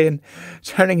each day and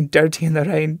turning dirty in the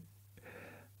rain?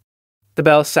 The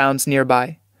bell sounds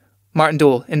nearby. Martin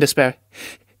Dool, in despair.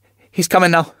 He's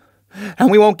coming now,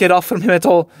 and we won't get off from him at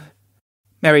all.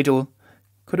 Mary Dool.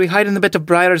 Could we hide in the bit of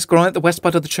briars growing at the west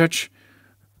butt of the church?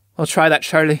 We'll try that,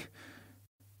 surely.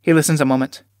 He listens a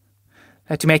moment.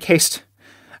 To make haste.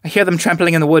 I hear them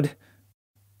trampling in the wood.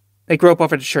 They grope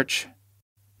over to church.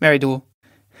 Mary Dool.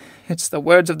 It's the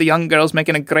words of the young girls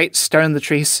making a great stir in the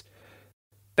trees.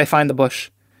 They find the bush.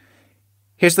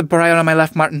 Here's the briar on my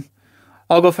left, Martin.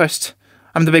 I'll go first.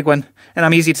 I'm the big one, and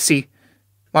I'm easy to see.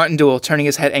 Martin Dool, turning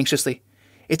his head anxiously.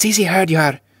 It's easy heard you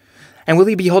are. And will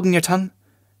you be holding your tongue?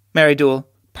 Mary Dool,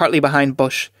 partly behind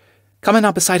bush. Come in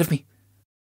up beside of me.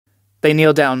 They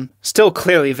kneel down, still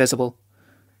clearly visible.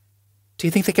 Do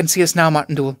you think they can see us now,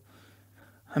 Martin Dool?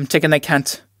 I'm thinking they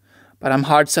can't. But I'm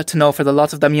hard set to know for the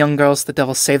lot of them young girls, the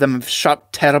devil save them, of sharp,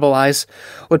 terrible eyes,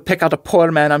 would pick out a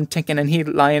poor man, I'm thinking, and he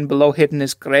lying below hid in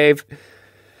his grave.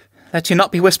 Let you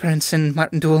not be whispering, sin,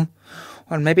 Martin Dool.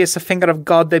 Or maybe it's the finger of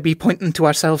God they be pointing to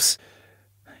ourselves.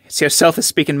 It's yourself is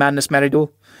speaking madness, Mary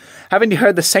Dool. Haven't you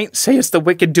heard the saints say it's the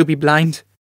wicked do be blind?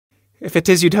 If it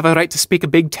is, you'd have a right to speak a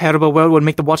big, terrible word would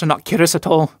make the water not cure us at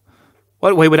all.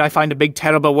 What way would I find a big,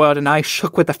 terrible word, and I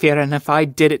shook with the fear, and if I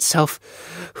did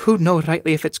itself, who'd know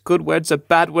rightly if it's good words or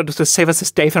bad words to save us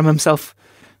this day from himself?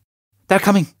 They're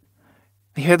coming.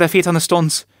 I hear their feet on the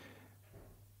stones.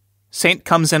 Saint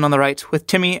comes in on the right, with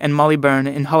Timmy and Molly Byrne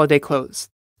in holiday clothes.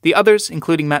 The others,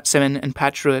 including Matt Simon and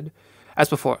Pat Druid, as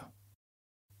before.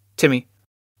 Timmy.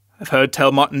 I've heard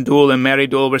tell Martin Dool and Mary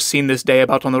Dool were seen this day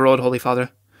about on the road, Holy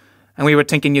Father, and we were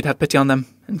thinking you'd have pity on them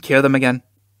and cure them again.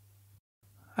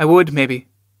 I would, maybe.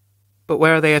 But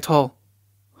where are they at all?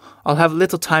 I'll have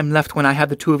little time left when I have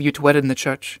the two of you to wed in the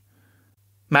church.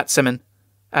 Matt Simon,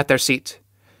 at their seat.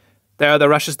 There are the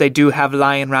rushes they do have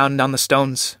lying round on the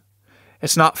stones.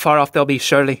 It's not far off they'll be,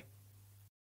 surely.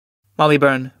 Molly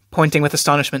Byrne, pointing with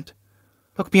astonishment.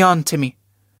 Look beyond, Timmy.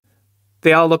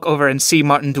 They all look over and see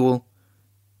Martin Dool.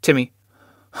 Timmy.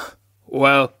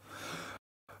 Well,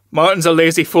 Martin's a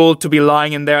lazy fool to be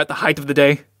lying in there at the height of the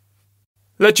day.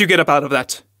 Let you get up out of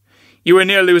that. You were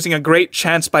near losing a great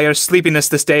chance by your sleepiness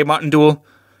this day, Martin Dool.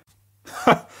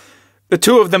 The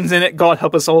two of them's in it, God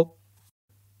help us all.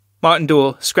 Martin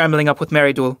Dool, scrambling up with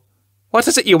Mary Dool. What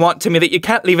is it you want, Timmy, that you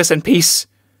can't leave us in peace?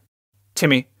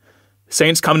 Timmy. The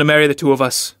saints come to marry the two of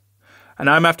us. And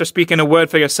I'm after speaking a word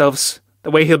for yourselves,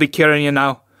 the way he'll be curing you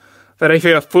now. That if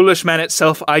you're a foolish man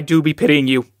itself, I do be pitying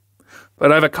you.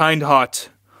 But I've a kind heart.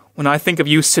 When I think of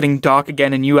you sitting dark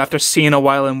again and you after seeing a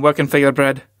while and working for your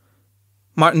bread.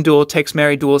 Martin Dool takes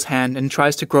Mary Dool's hand and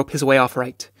tries to grope his way off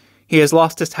right. He has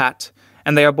lost his hat,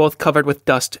 and they are both covered with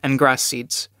dust and grass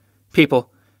seeds.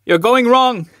 People. You're going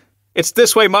wrong! It's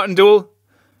this way, Martin Dool!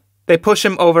 They push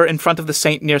him over in front of the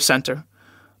saint near centre.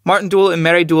 Martin Dool and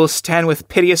Mary Dool stand with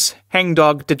piteous,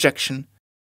 hangdog dejection.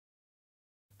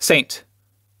 Saint.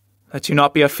 Let you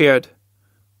not be afeard,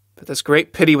 but there's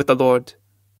great pity with the Lord.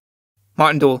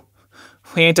 Martin Dool.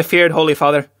 We ain't afeard, Holy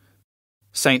Father.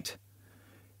 Saint.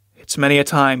 It's many a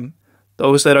time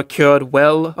those that are cured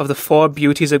well of the four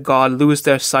beauties of God lose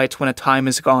their sight when a time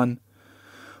is gone.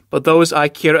 But those I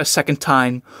cure a second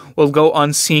time will go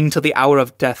unseen till the hour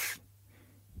of death.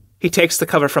 He takes the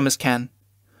cover from his can.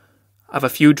 I've a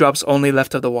few drops only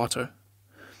left of the water.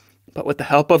 But with the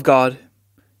help of God,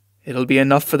 it'll be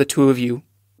enough for the two of you.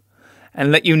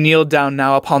 And let you kneel down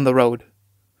now upon the road.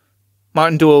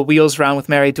 Martin Dool wheels round with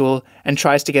Mary Dool and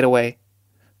tries to get away.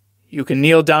 You can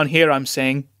kneel down here, I'm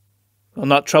saying. We'll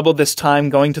not trouble this time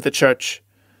going to the church.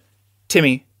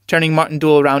 Timmy, turning Martin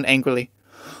Dool round angrily.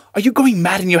 Are you going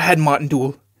mad in your head, Martin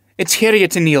Dool? It's here you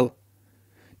to kneel.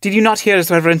 Did you not hear his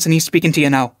reverence and he's speaking to you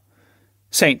now?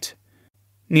 Saint,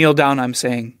 kneel down, I'm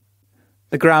saying.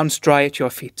 The ground's dry at your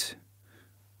feet.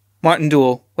 Martin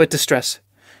Dool, with distress.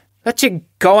 Let you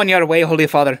go on your way, Holy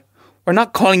Father. We're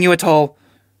not calling you at all.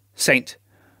 Saint,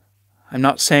 I'm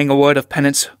not saying a word of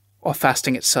penance or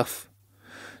fasting itself.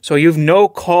 So you've no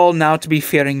call now to be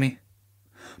fearing me.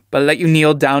 But let you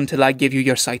kneel down till I give you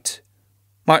your sight.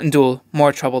 Martin Dool,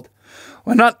 more troubled.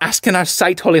 We're not asking our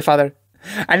sight, Holy Father.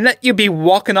 And let you be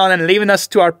walking on and leaving us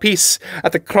to our peace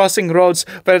at the crossing roads,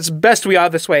 but it's best we are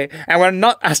this way, and we're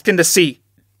not asking to see.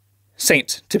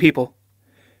 Saint, to people.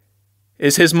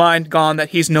 Is his mind gone that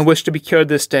he's no wish to be cured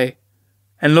this day,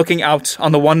 and looking out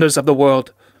on the wonders of the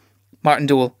world? Martin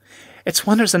Dool. It's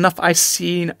wonders enough I've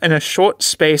seen in a short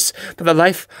space for the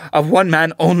life of one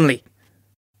man only.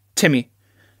 Timmy.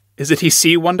 Is it he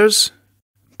see wonders?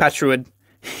 Pat Druid.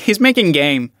 He's making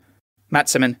game. Matt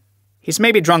Simon. He's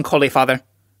maybe drunk, Holy Father.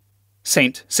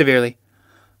 Saint, severely.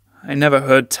 I never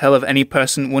heard tell of any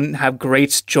person wouldn't have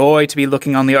great joy to be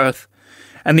looking on the earth,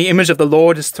 and the image of the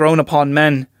Lord is thrown upon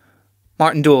men.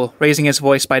 Martin Dule, raising his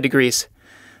voice by degrees.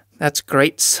 That's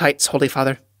great sights, Holy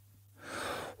Father.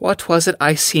 What was it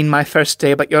I seen my first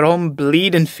day but your own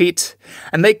bleeding feet,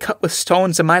 and they cut with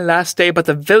stones in my last day but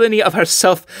the villainy of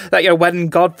herself that your wedding,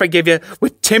 God forgive you,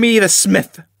 with Timmy the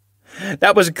smith?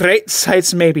 That was great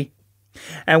sights, maybe.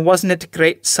 And wasn't it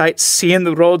great sights seeing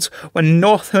the roads when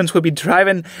Northlands would be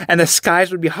driving and the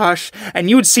skies would be harsh, and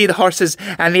you'd see the horses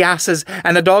and the asses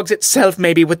and the dogs itself,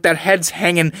 maybe, with their heads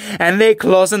hanging and they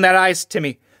closing their eyes,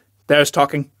 Timmy. There's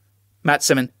talking. Matt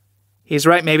Simon. He's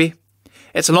right, maybe.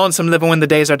 It's lonesome living when the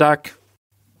days are dark.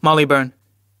 Molly Byrne.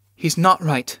 He's not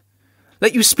right.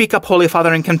 Let you speak up, Holy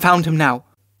Father, and confound him now.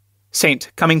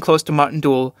 Saint, coming close to Martin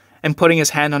Dule and putting his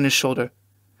hand on his shoulder.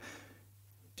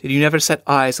 Did you never set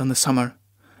eyes on the summer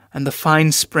and the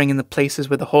fine spring in the places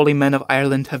where the holy men of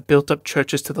Ireland have built up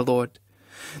churches to the Lord,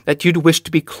 that you'd wish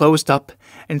to be closed up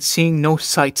and seeing no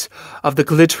sight of the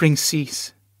glittering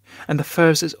seas, and the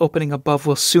firs is opening above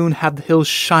will soon have the hills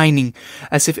shining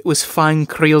as if it was fine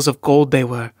creels of gold they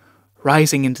were,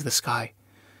 rising into the sky.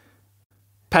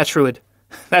 Pat Truid.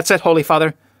 That's it, Holy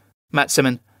Father. Matt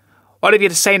Simon. What have you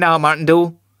to say now, Martin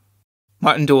Dule?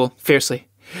 Martin Dule, fiercely.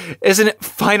 Isn't it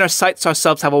finer sights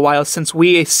ourselves have a while since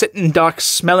we sitting dark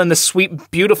smelling the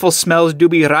sweet beautiful smells do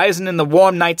be rising in the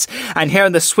warm nights and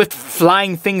hearing the swift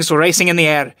flying things racing in the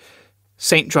air?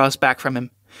 Saint draws back from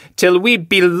him. Till we'd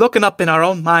be looking up in our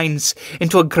own minds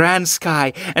into a grand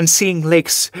sky and seeing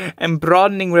lakes and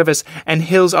broadening rivers and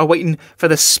hills are waiting for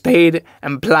the spade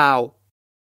and plough.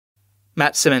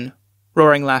 Matt Simon,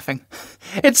 roaring laughing.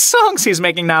 It's songs he's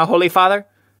making now, Holy Father.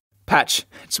 Patch.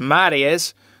 It's mad he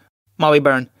is. Molly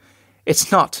Byrne.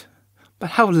 It's not.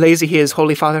 But how lazy he is,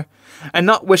 Holy Father, and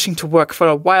not wishing to work for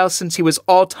a while since he was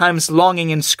all times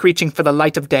longing and screeching for the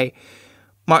light of day.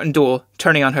 Martin Dule,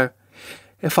 turning on her.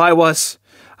 If I was,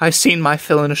 I've seen my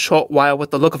fill in a short while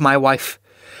with the look of my wife,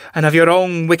 and of your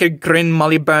own wicked grin,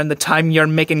 Molly Byrne, the time you're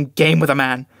making game with a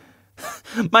man.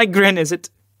 My grin, is it?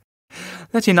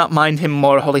 Let you not mind him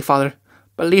more, Holy Father,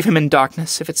 but leave him in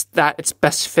darkness, if it's that it's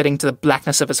best fitting to the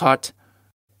blackness of his heart.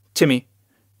 Timmy.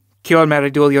 Cure Mary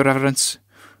Dule, your reverence,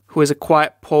 who is a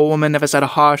quiet poor woman, never said a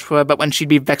harsh word but when she'd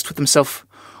be vexed with himself,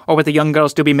 or with the young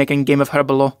girls do be making game of her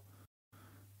below.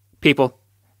 People.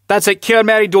 That's it, cure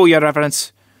Mary Dule, your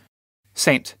reverence.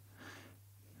 Saint.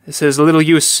 This is little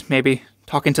use, maybe,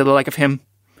 talking to the like of him.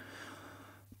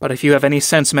 But if you have any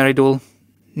sense, Mary Dule,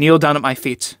 kneel down at my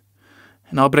feet,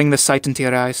 and I'll bring the sight into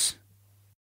your eyes.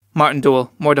 Martin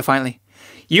Dule, more defiantly.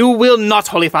 You will not,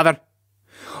 Holy Father.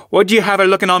 Would you have her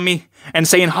looking on me and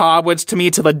saying hard words to me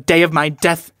till the day of my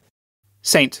death?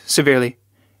 Saint, severely.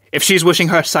 If she's wishing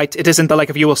her sight, it isn't the like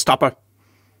of you will stop her.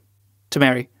 To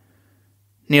Mary.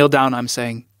 Kneel down, I'm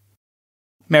saying.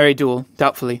 Mary Dule,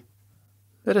 doubtfully.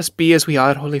 Let us be as we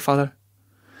are, Holy Father,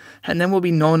 and then we'll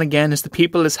be known again as the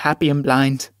people is happy and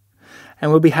blind,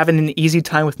 and we'll be having an easy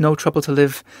time with no trouble to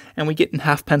live, and we getting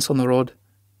halfpence on the road.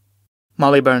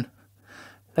 Molly Byrne.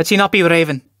 Let ye not be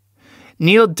raving.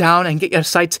 Kneel down and get your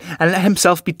sight, and let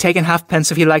himself be taken halfpence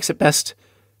if he likes it best.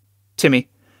 Timmy.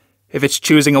 If it's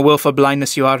choosing a wilful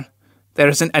blindness you are, there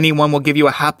isn't anyone will give you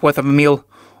a hapworth of a meal,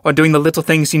 or doing the little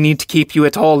things you need to keep you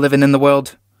at all living in the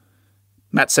world.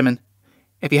 Matt Simon.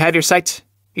 If you had your sight,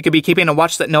 you could be keeping a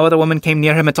watch that no other woman came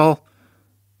near him at all.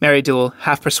 Mary Dule,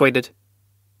 half persuaded.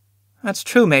 That's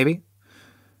true, maybe.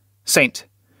 Saint.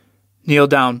 Kneel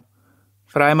down,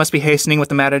 for I must be hastening with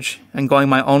the marriage, and going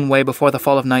my own way before the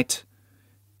fall of night.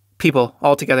 People,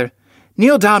 all together.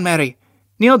 Kneel down, Mary.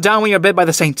 Kneel down when you're bid by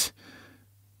the saint.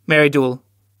 Mary Dule,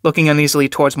 looking uneasily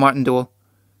towards Martin Dule.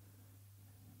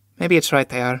 Maybe it's right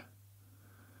they are.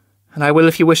 And I will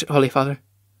if you wish it, Holy Father.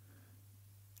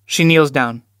 She kneels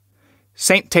down.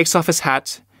 Saint takes off his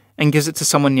hat and gives it to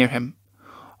someone near him.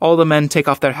 All the men take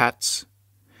off their hats.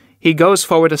 He goes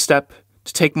forward a step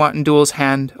to take Martin Dule's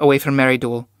hand away from Mary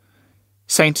Dule.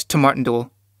 Saint to Martin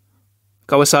Dule.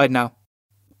 Go aside now.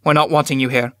 We're not wanting you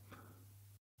here.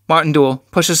 Martin Dule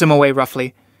pushes him away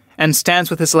roughly and stands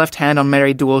with his left hand on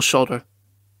Mary Dule's shoulder.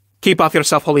 Keep off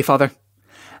yourself, Holy Father,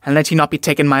 and let ye not be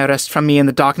taking my rest from me in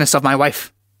the darkness of my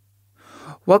wife.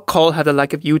 What call have the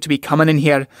like of you to be coming in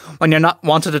here when you're not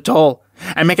wanted at all,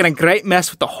 and making a great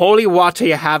mess with the holy water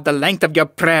you have the length of your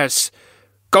prayers?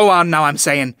 Go on now, I'm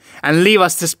saying, and leave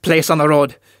us this place on the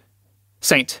road.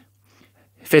 Saint.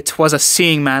 If it was a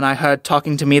seeing man I heard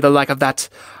talking to me the like of that,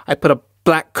 I'd put a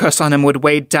black curse on him would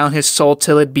weigh down his soul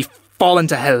till it'd be fallen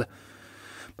to hell.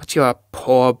 But you're a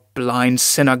poor, blind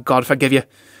sinner, God forgive you,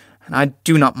 and I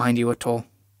do not mind you at all.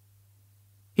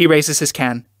 He raises his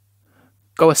can.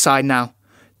 go aside now,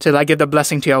 till I give the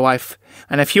blessing to your wife,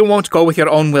 and if you won't go with your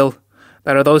own will,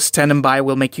 there are those standing by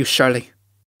will make you surely.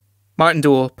 Martin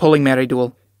Dool, pulling Mary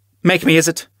Dool. Make me, is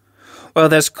it? Well,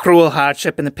 there's cruel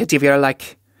hardship in the pity of your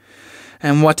like.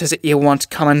 And what is it you want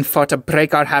coming for to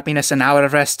break our happiness an hour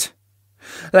of rest?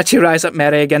 Let you rise up,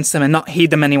 Mary, against them and not heed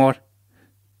them any more.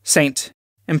 Saint,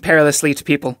 imperiously to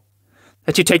people.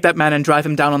 Let you take that man and drive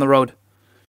him down on the road.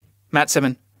 Matt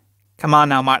Simon. Come on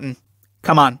now, Martin.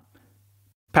 Come on.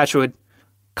 Patchwood.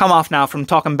 Come off now from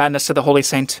talking badness to the holy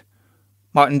saint.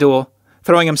 Martin Dool,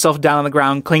 throwing himself down on the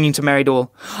ground, clinging to Mary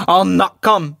Dool. I'll not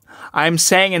come. I am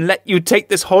saying and let you take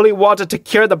this holy water to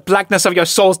cure the blackness of your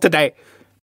souls today.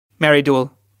 Mary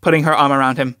Dool, putting her arm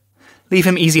around him. Leave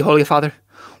him easy, Holy Father.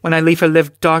 When I liefer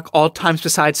live dark all times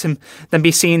besides him, than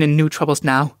be seen in new troubles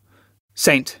now.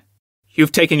 Saint,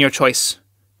 you've taken your choice.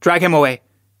 Drag him away.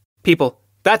 People,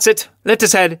 that's it. Lift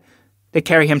his head. They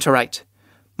carry him to right.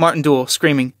 Martin Dool,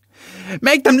 screaming.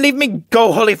 Make them leave me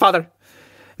go, Holy Father.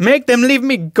 Make them leave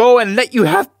me go and let you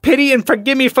have pity and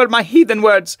forgive me for my heathen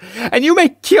words. And you may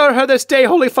cure her this day,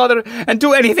 Holy Father, and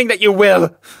do anything that you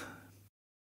will.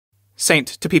 Saint,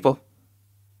 to people.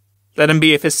 Let him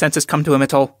be if his senses come to him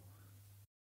at all.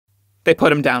 They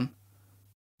put him down.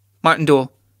 Martin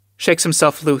Dool shakes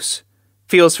himself loose,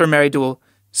 feels for Mary Dool,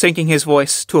 sinking his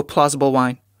voice to a plausible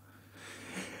whine.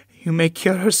 You may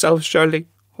cure herself, surely,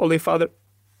 Holy Father.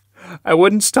 I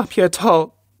wouldn't stop you at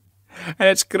all, and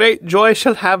it's great joy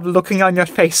she'll have looking on your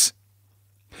face.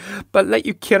 But let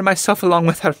you cure myself along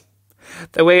with her,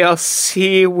 the way I'll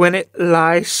see when it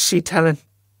lies she telling,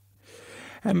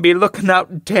 and be looking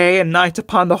out day and night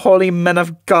upon the holy men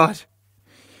of God.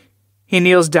 He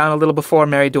kneels down a little before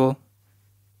Mary Dool.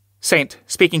 Saint,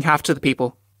 speaking half to the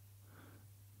people.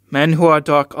 Men who are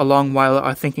dark a long while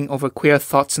are thinking over queer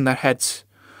thoughts in their heads,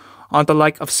 on the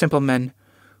like of simple men,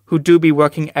 who do be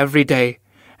working every day,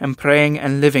 and praying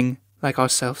and living like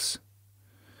ourselves.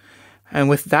 And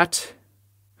with that,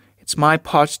 it's my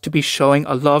part to be showing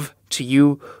a love to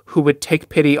you who would take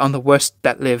pity on the worst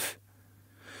that live.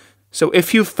 So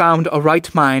if you've found a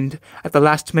right mind at the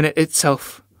last minute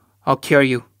itself, I'll cure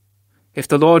you, if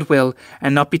the Lord will,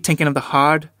 and not be thinking of the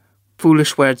hard,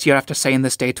 foolish words you're after saying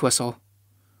this day to us all.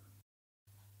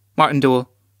 Martin Dool,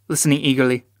 listening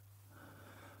eagerly.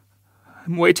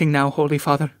 I'm waiting now, Holy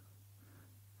Father.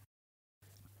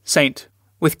 Saint,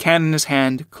 with can in his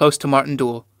hand, close to Martin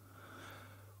Dool.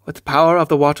 With the power of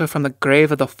the water from the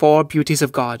grave of the four beauties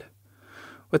of God,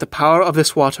 with the power of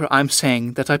this water I'm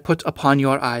saying that I put upon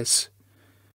your eyes.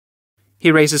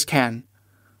 He raises can.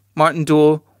 Martin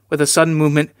Dool, with a sudden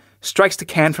movement, strikes the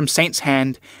can from Saint's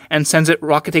hand and sends it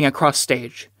rocketing across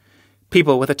stage.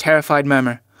 People with a terrified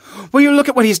murmur. Will you look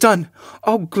at what he's done?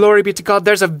 Oh, glory be to God,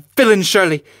 there's a villain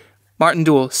surely. Martin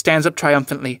Dool stands up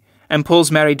triumphantly and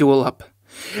pulls Mary Dool up.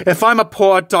 If I'm a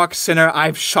poor dark sinner,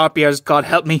 I've sharp ears, God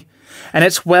help me. And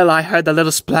it's well I heard the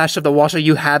little splash of the water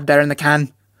you had there in the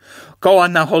can. Go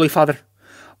on now, Holy Father,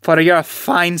 for you're a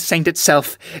fine saint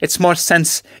itself. It's more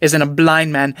sense is in a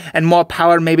blind man, and more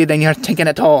power maybe than you're thinking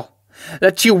at all.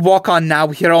 Let you walk on now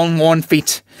with your own worn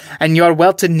feet, and your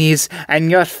welted knees,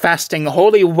 and your fasting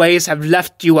holy ways have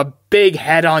left you a big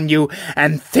head on you,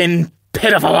 and thin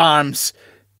pitiful arms.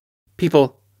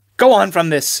 People, go on from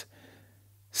this.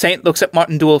 Saint looks at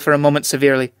Martin Dool for a moment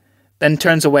severely, then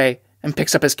turns away and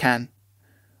picks up his can.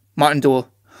 Martin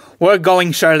Dool, we're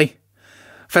going, surely.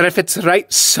 For if it's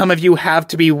right some of you have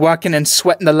to be working and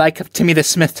sweating the like of Timmy the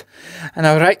Smith, and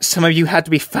a right some of you had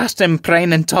to be fasting and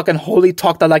praying and talking holy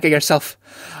talk the like of yourself,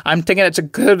 I'm thinking it's a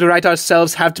good right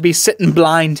ourselves have to be sitting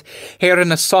blind, hearing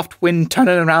the soft wind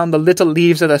turning around the little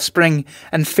leaves of the spring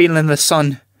and feeling the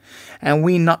sun, and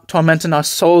we not tormenting our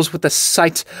souls with the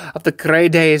sight of the grey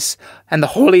days and the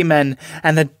holy men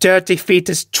and the dirty feet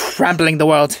is trampling the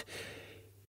world.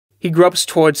 He gropes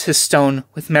towards his stone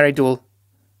with Mary Dool.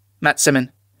 Matt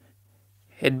Simon.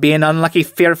 It'd be an unlucky,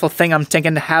 fearful thing I'm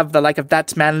thinking to have the like of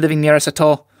that man living near us at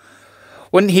all.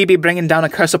 Wouldn't he be bringing down a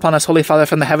curse upon us, Holy Father,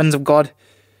 from the heavens of God?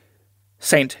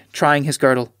 Saint, trying his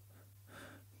girdle.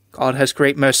 God has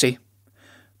great mercy,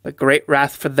 but great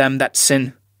wrath for them that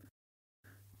sin.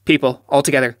 People, all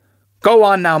together. Go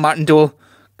on now, Martin Dool.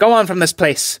 Go on from this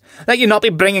place. Let you not be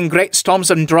bringing great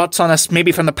storms and draughts on us,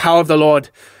 maybe from the power of the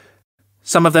Lord.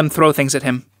 Some of them throw things at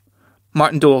him.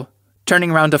 Martin Dool,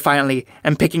 turning round defiantly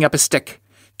and picking up his stick.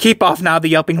 Keep off now, the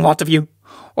yelping lot of you,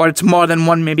 or it's more than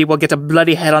one maybe will get a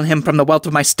bloody head on him from the welt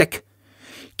of my stick.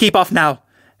 Keep off now,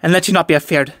 and let you not be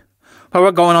afeard, for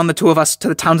we're going on the two of us to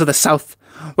the towns of the south,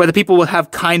 where the people will have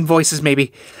kind voices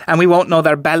maybe, and we won't know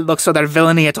their bad looks or their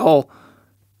villainy at all.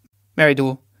 Mary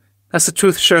Dool, that's the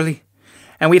truth surely,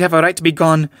 and we'd have a right to be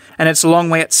gone, and it's a long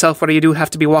way itself where you do have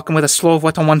to be walking with a slow of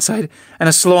wet on one side, and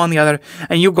a slow on the other,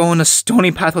 and you go on a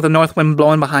stony path with a north wind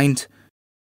blowing behind.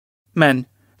 Men,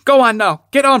 go on now,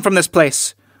 get on from this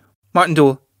place. Martin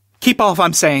Dool, keep off,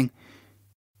 I'm saying.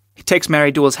 He takes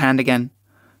Mary Dool's hand again.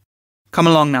 Come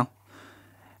along now,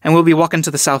 and we'll be walking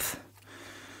to the south,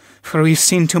 for we've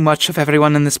seen too much of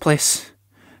everyone in this place,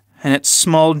 and it's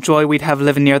small joy we'd have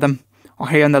living near them, or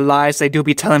hearing the lies they do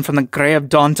be telling from the grey of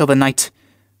dawn till the night.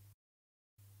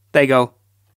 They go.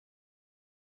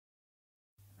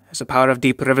 There's a power of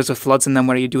deep rivers with floods in them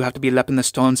where you do have to be lepping the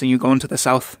stones and you going to the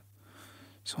south.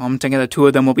 So I'm thinking the two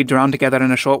of them will be drowned together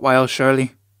in a short while,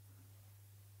 surely.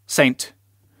 Saint,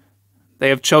 they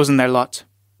have chosen their lot,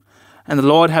 and the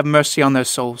Lord have mercy on their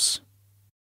souls.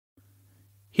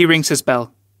 He rings his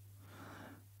bell.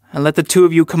 And let the two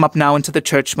of you come up now into the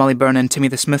church, Mollyburn and Timmy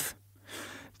the Smith,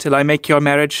 till I make your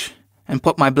marriage and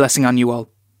put my blessing on you all.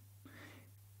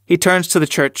 He turns to the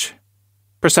church,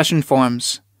 procession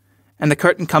forms, and the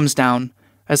curtain comes down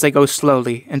as they go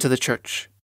slowly into the church.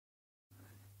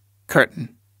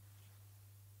 Curtain.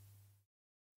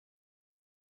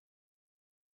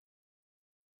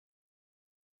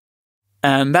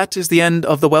 And that is the end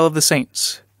of The Well of the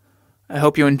Saints. I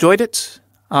hope you enjoyed it.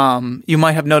 You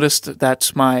might have noticed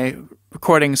that my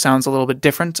recording sounds a little bit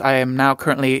different. I am now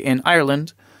currently in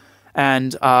Ireland,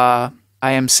 and I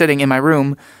am sitting in my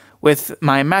room with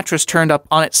my mattress turned up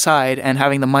on its side and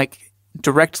having the mic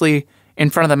directly in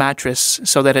front of the mattress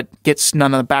so that it gets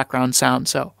none of the background sound.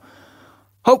 So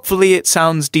hopefully it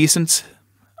sounds decent.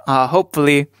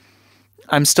 Hopefully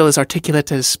I'm still as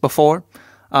articulate as before,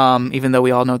 even though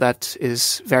we all know that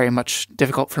is very much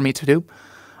difficult for me to do.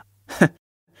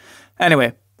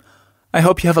 Anyway, I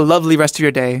hope you have a lovely rest of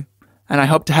your day, and I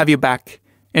hope to have you back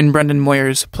in Brendan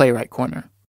Moyer's Playwright Corner.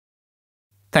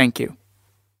 Thank you.